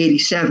involved in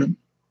 87.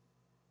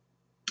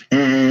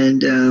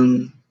 And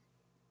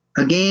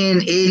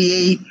again,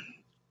 88,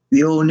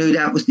 we all knew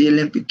that was the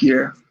Olympic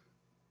year.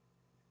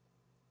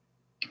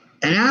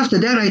 And after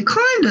that, I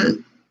kind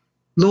of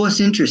lost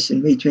interest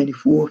in May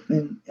 24th.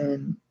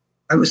 And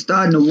I was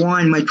starting to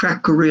wind my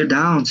track career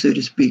down, so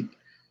to speak.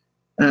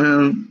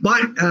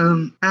 But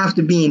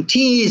after being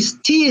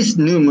teased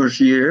numerous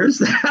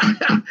years,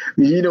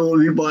 you know,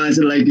 we boys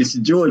are like it's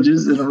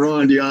Georges and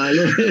around the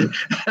island.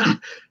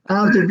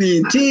 After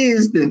being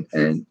teased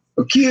and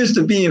accused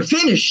of being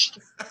finished,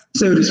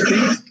 so to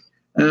speak,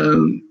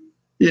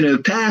 you know,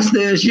 past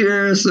those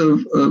years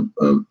of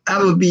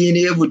ever being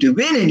able to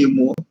win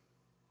anymore,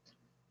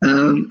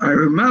 I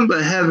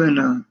remember having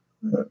an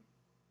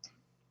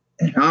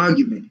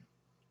argument,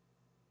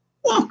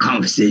 or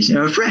conversation,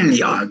 a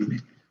friendly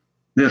argument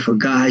with a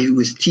guy who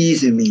was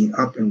teasing me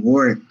up in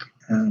Warwick,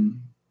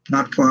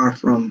 not far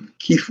from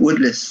Keith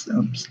Woodless'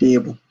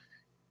 stable,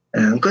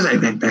 because I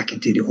went back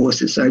into the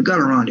horses. So I got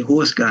around the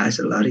horse guys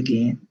a lot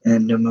again.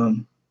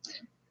 And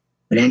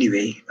but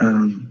anyway,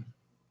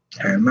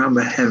 I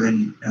remember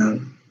having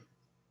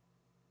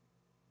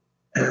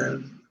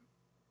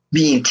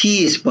being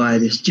teased by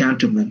this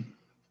gentleman,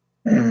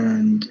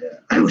 and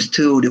I was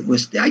told it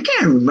was, I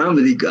can't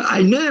remember the guy.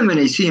 I know him when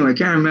I see him. I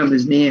can't remember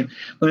his name,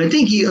 but I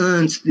think he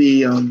owns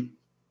the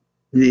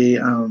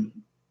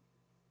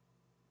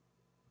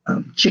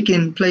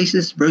chicken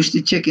places,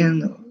 roasted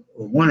chicken,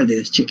 or one of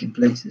those chicken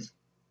places.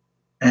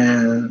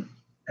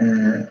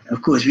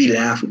 Of course, we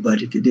laugh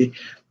about it today,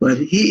 but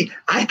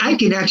I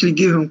can actually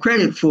give him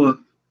credit for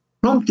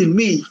prompting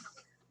me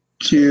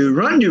to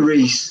run the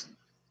race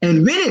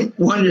and win it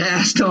one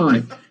last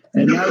time.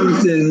 And that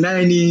was in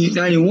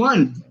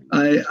 91.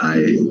 I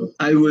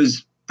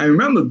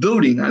remember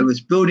building,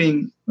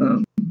 doing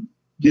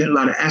a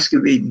lot of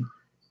excavating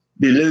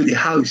below the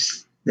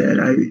house that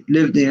I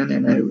lived in,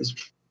 and I was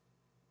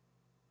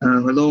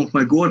along with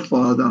my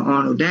godfather,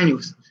 Arnold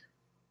Daniels.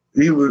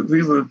 We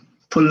were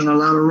pulling a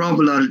lot of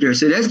rubble out of there.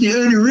 So that's the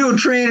only real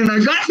training I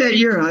got that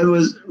year. I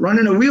was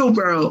running a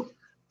wheelbarrow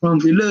from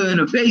below in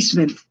a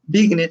basement,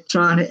 digging it,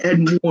 trying to add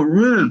more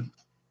room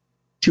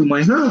to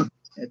my home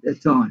at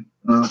that time,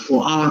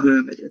 or our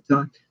home at that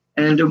time.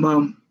 And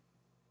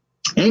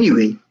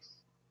Anyway,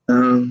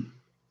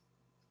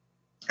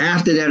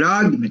 after that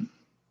argument,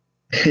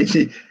 I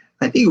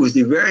think it was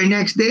the very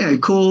next day, I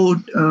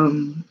called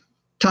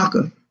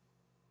Tucker. I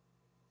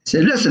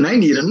said, listen, I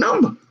need a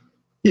number.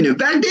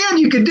 Back then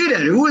you could do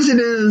that. It wasn't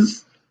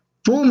as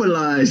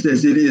formalized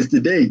as it is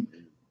today.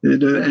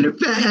 And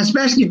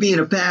especially being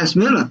a past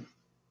winner,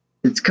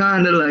 it's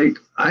kind of like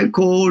I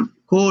called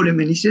him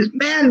and he says,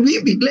 man,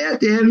 we'd be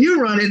glad to have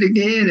you run it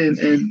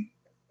again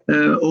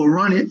or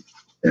run it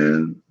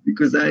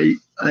because I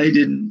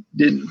didn't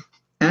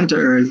enter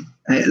early.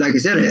 Like I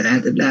said, I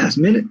entered last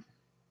minute.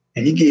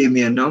 And he gave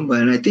me a number,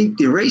 and I think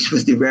the race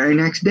was the very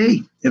next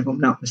day, if I'm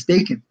not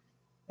mistaken.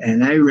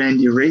 And I ran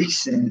the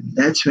race, and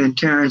that's when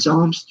Terrence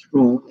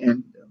Armstrong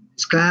and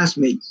his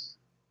classmate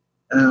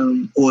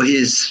or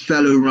his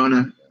fellow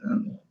runner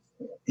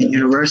in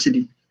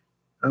university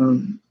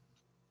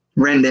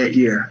ran that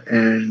year.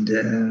 And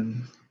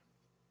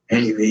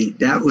anyway,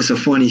 that was a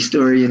funny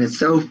story in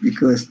itself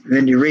because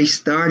when the race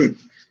started,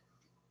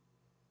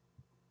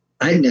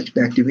 I didn't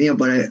expect to win,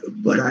 but I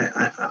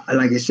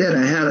like I said,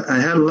 I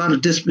had a lot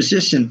of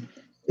disposition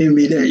in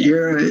me that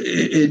year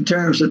in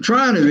terms of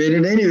trying to win.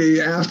 And anyway,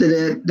 after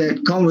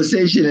that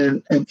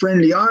conversation and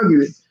friendly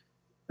argument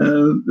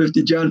with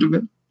the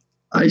gentleman,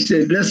 I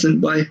said, listen,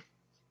 boy,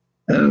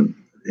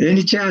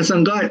 any chance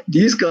I got,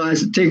 these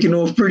guys are taking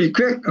off pretty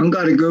quick. I'm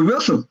going to go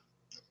with them.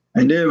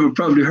 And they would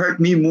probably hurt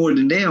me more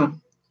than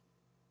them.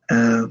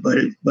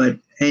 But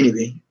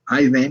anyway,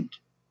 I went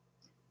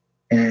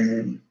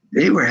and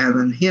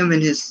him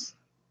and his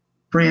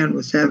friend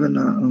was having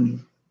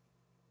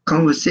a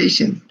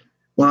conversation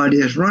while they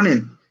was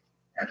running.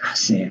 And I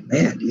said,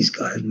 man, these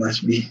guys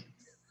must be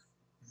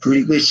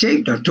pretty good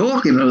shape. They're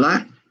talking a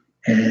lot.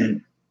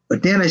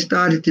 But then I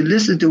started to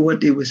listen to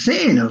what they were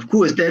saying. Of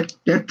course,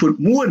 that put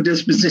more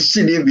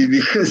disposition in me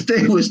because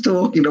they was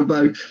talking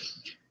about,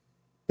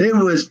 they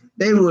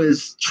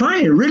was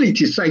trying really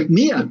to psych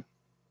me up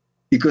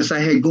because I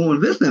had gone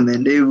with them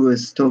and they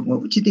was talking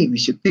about, what you think, we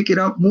should pick it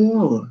up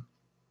more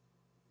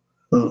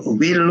or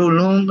wait a little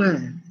longer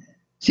and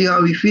see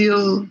how we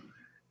feel?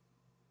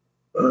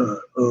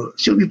 Or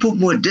should we put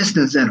more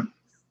distance in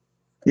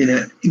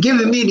them?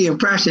 Giving me the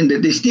impression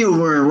that they still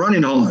weren't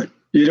running hard.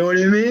 You know what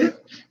I mean?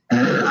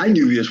 I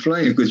knew we was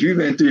playing because we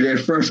went through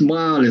that first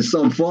mile in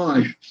sub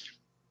 5.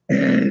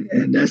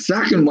 And that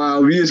second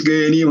mile, we was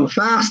going even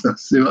faster.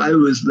 So I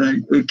was like,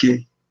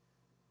 okay,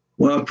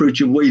 well,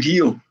 approaching White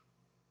Hill.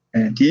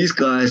 And these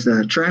guys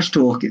are trash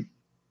talking.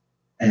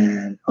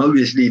 And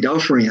obviously they're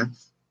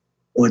friends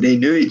or they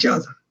knew each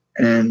other.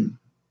 And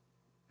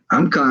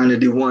I'm kind of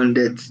the one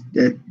that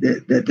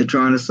they're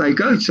trying to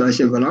psych out. So I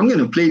said, well, I'm going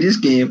to play this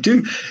game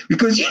too.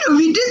 Because,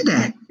 we did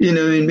that, in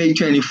May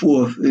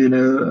 24th.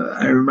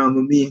 I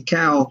remember me and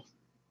Cal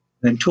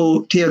and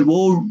Ted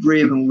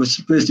Walraven was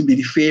supposed to be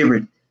the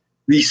favorite.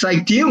 We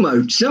psyched him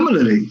out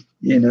similarly,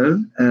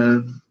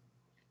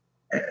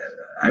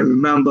 I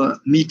remember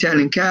me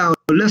telling Cal,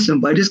 listen,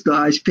 but this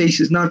guy's pace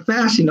is not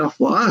fast enough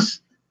for us.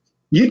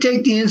 You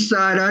take the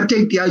inside, I'll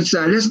take the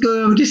outside. Let's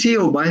go over this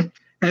hill, boy.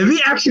 And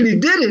we actually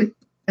did it.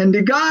 And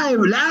the guy,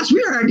 last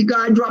we heard, the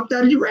guy dropped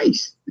out of the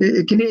race.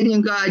 The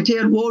Canadian guy,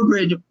 Ted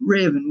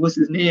Walraven was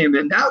his name.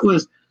 And that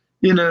was,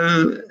 we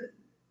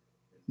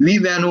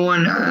went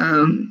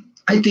on,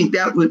 I think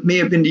that may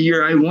have been the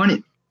year I won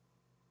it.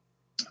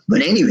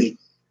 But anyway,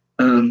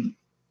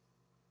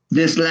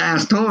 this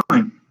last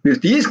time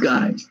with these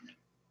guys,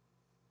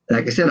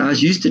 like I said, I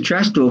was used to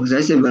trash talks.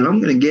 I said, well, I'm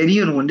going to get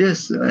in on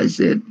this. So I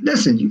said,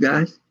 listen, you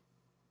guys,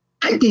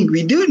 I think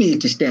we do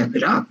need to step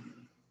it up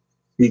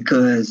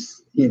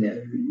because,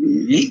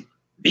 we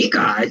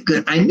guys,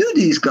 cause I knew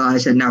these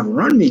guys had never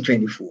run me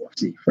 24,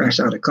 see, fresh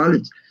out of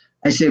college.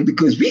 I said,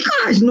 because we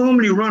guys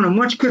normally run a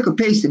much quicker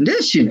pace than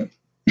this,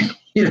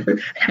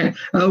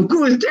 Of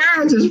course,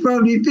 Terrence is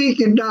probably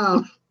thinking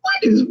now,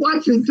 what is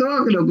Watson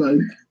talking about?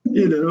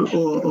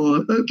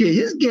 Or okay,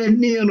 he's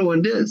getting in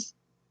on this.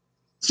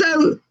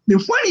 So the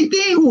funny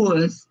thing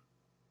was,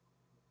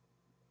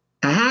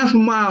 a half a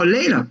mile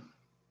later,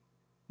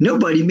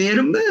 nobody made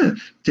a move.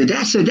 So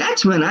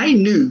that's when I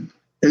knew,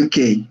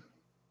 okay,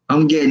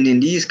 I'm getting in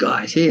these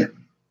guys here.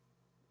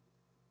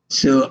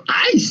 So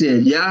I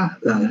said, yeah,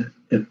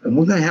 if I'm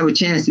going to have a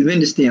chance to win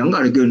this thing, I'm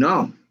going to go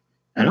now.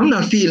 And I'm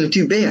not feeling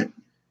too bad.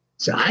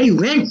 So I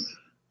went,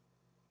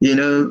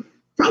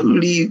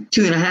 probably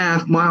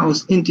 2.5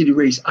 miles into the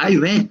race. I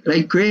went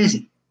like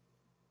crazy.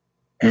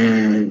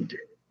 And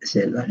I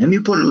said, let me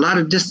put a lot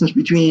of distance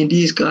between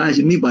these guys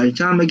and me. By the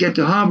time I get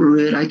to Harbor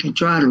Red, I can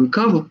try to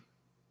recover.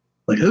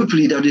 But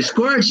hopefully they're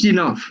discouraged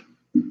enough.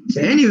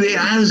 So anyway,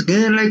 I was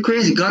going like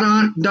crazy. Got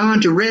on down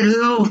to Red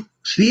Hill,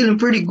 feeling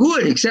pretty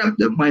good, except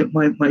that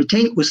my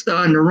tank was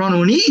starting to run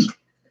on E.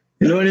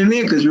 You know what I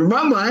mean? Because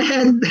remember, I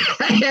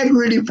hadn't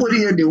really put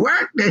in the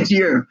work that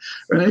year,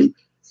 right?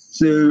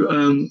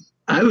 So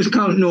I was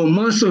counting on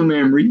muscle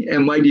memory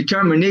and my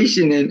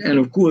determination and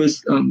of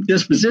course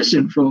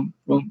disposition from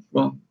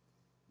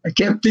I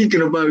kept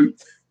thinking about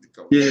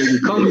the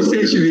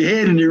conversation we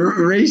had in the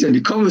race and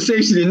the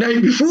conversation the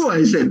night before.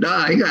 I said,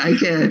 nah, I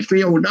can't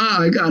feel now.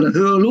 I got to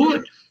hurl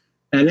on.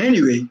 And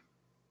anyway,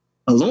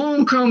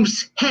 along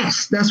comes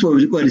Hess. That's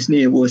what his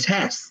name was,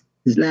 Hess.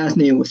 His last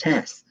name was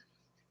Hess.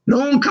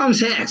 Along comes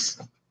Hess.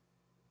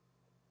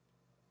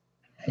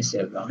 I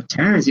said, well,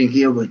 Terrence in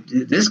here, but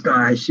this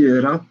guy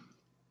showed up.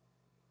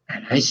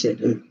 And I said,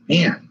 oh,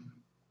 man,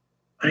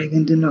 what are you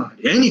going to do now?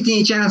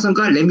 Anything chance I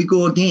got, let me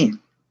go again.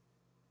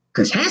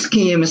 Because Hess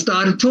came and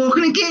started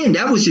talking again.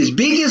 That was his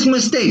biggest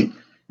mistake.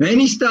 Then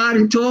he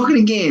started talking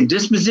again.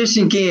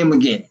 Disposition came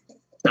again.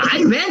 So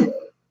I went.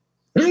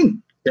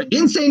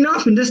 Didn't say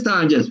nothing this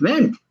time, just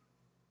went.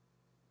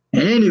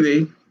 And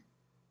anyway,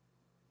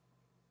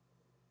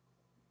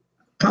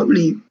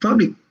 probably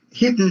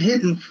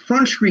hitting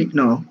Front Street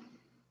now.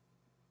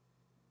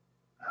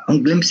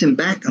 I'm glimpsing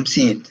back. I'm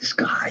saying, this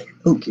guy,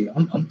 okay,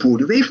 I'm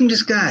pulled away from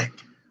this guy.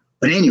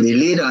 But anyway,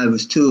 later I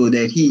was told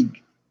that he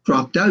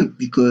dropped out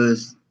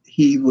because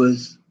he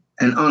was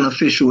an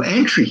unofficial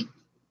entry,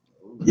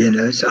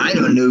 so I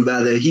don't know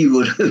whether he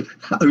would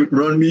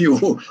outrun me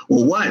or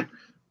what.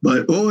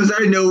 But all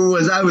I know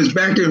was I was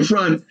back in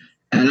front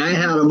and I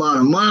had about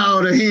a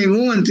mile to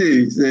hang on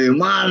to, say a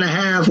mile and a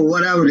half or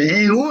whatever to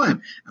hang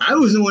on. I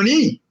was on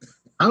E.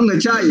 I'm going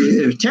to tell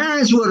you, if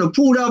Terrence would have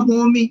pulled up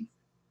on me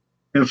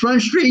in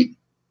Front Street,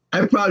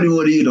 I probably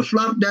would have either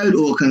flopped out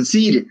or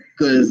conceded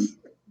because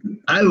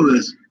I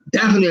was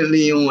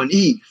definitely on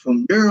E.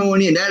 From there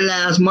on in, that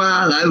last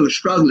mile, I was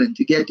struggling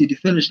to get to the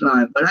finish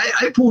line. But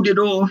I pulled it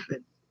off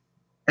and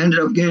ended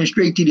up getting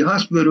straight to the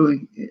hospital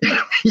and,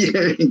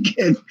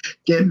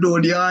 getting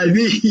on the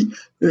IV,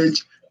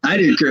 which I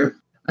didn't care.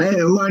 I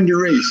had won the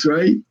race,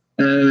 right?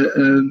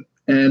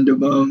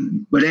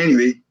 But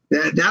anyway,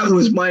 that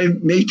was my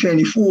May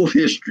 24th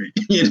history.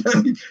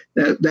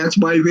 That's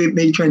my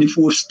May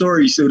 24th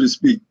story, so to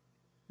speak.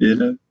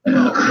 And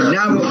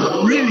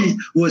I really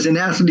was an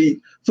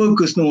athlete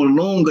focused on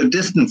longer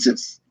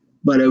distances,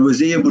 but I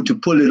was able to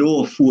pull it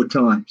off 4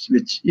 times,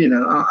 which,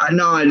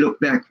 I look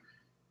back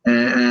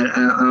and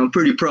I'm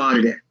pretty proud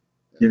of that,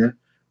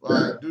 Well,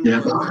 I do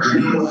want to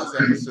thank you for this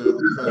episode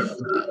because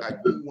I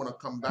do want to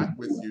come back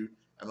with you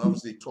and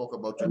obviously talk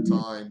about your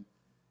time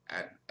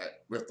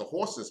with the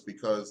horses,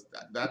 because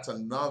that's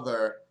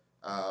another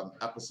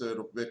episode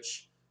of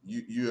which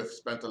you have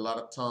spent a lot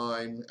of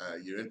time.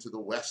 You're into the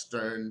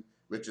Western,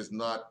 which is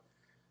not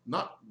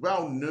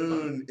well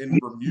known in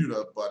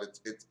Bermuda, but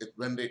it's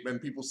when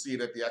people see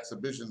it at the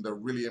exhibition, they're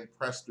really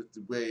impressed with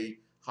the way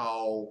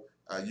how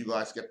you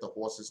guys get the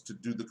horses to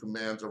do the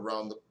commands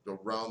around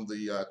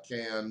the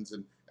cans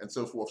and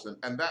so forth,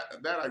 and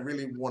that I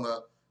really want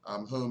to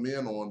home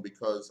in on,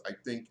 because I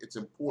think it's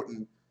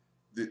important,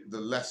 the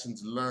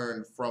lessons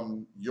learned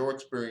from your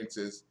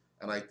experiences,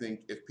 and I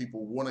think if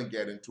people want to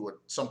get into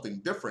something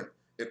different,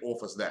 it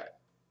offers that.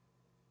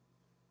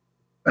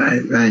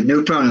 Right,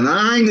 no problem.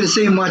 I ain't going to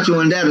say much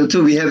on that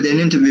until we have that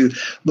interview,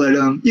 but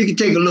you can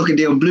take a look at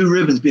them blue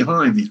ribbons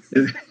behind me.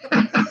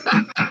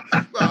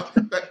 Well,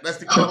 that's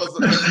the colors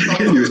of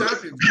champions.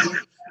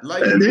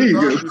 Like there you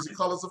go. The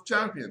colors of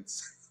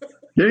champions.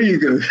 There you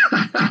go.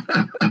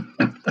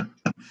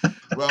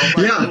 Well,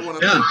 Mike,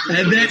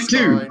 and that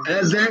too.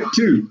 As that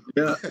too.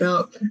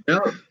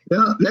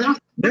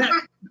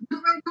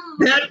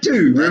 That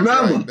too. Remember,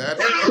 right.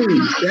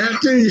 That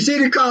too. You see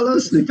the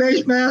colors. The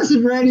face mask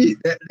is ready.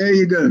 There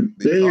you go.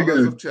 There you go.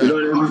 You know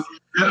what I mean?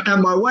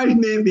 And my wife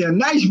made me a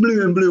nice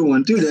blue and blue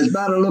one too. That's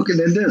better looking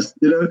than this.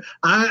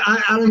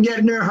 I don't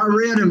get near her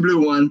red and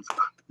blue ones.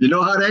 You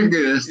know how that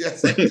goes.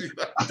 Yes, I do.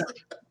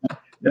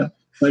 Yeah.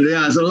 But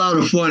yeah, it's a lot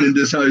of fun in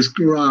this house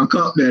around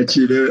cup match.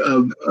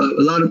 A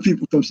lot of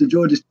people from St.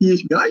 George's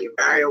teach me, "Are you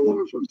marry a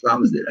woman from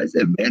Somerset?" I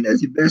said, "Man,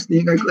 that's the best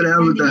thing I could have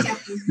ever done."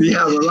 We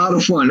have a lot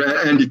of fun,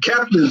 and the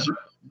captain's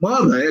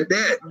mother at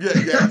that.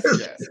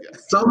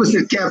 Yes.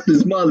 Somerset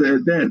captain's mother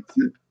at that.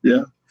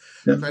 Yeah.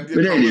 But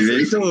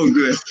anyway, it's all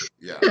good.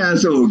 Yeah,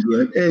 it's all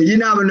good. Hey, you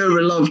never know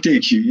where love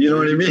takes you. You know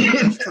what I mean?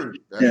 That's true.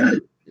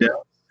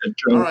 That's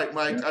true. All right,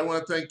 Mike, I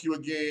want to thank you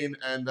again,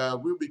 and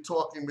we'll be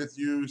talking with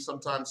you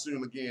sometime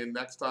soon again.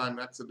 Next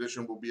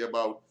edition will be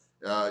about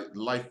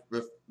life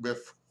with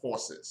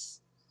horses.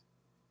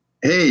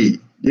 Hey,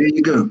 there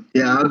you go.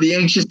 Yeah, I'll be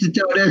anxious to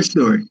tell that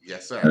story.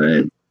 Yes, sir. All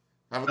right.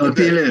 Have a good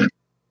day. See you later.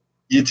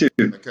 You too.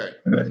 Okay.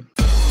 All right.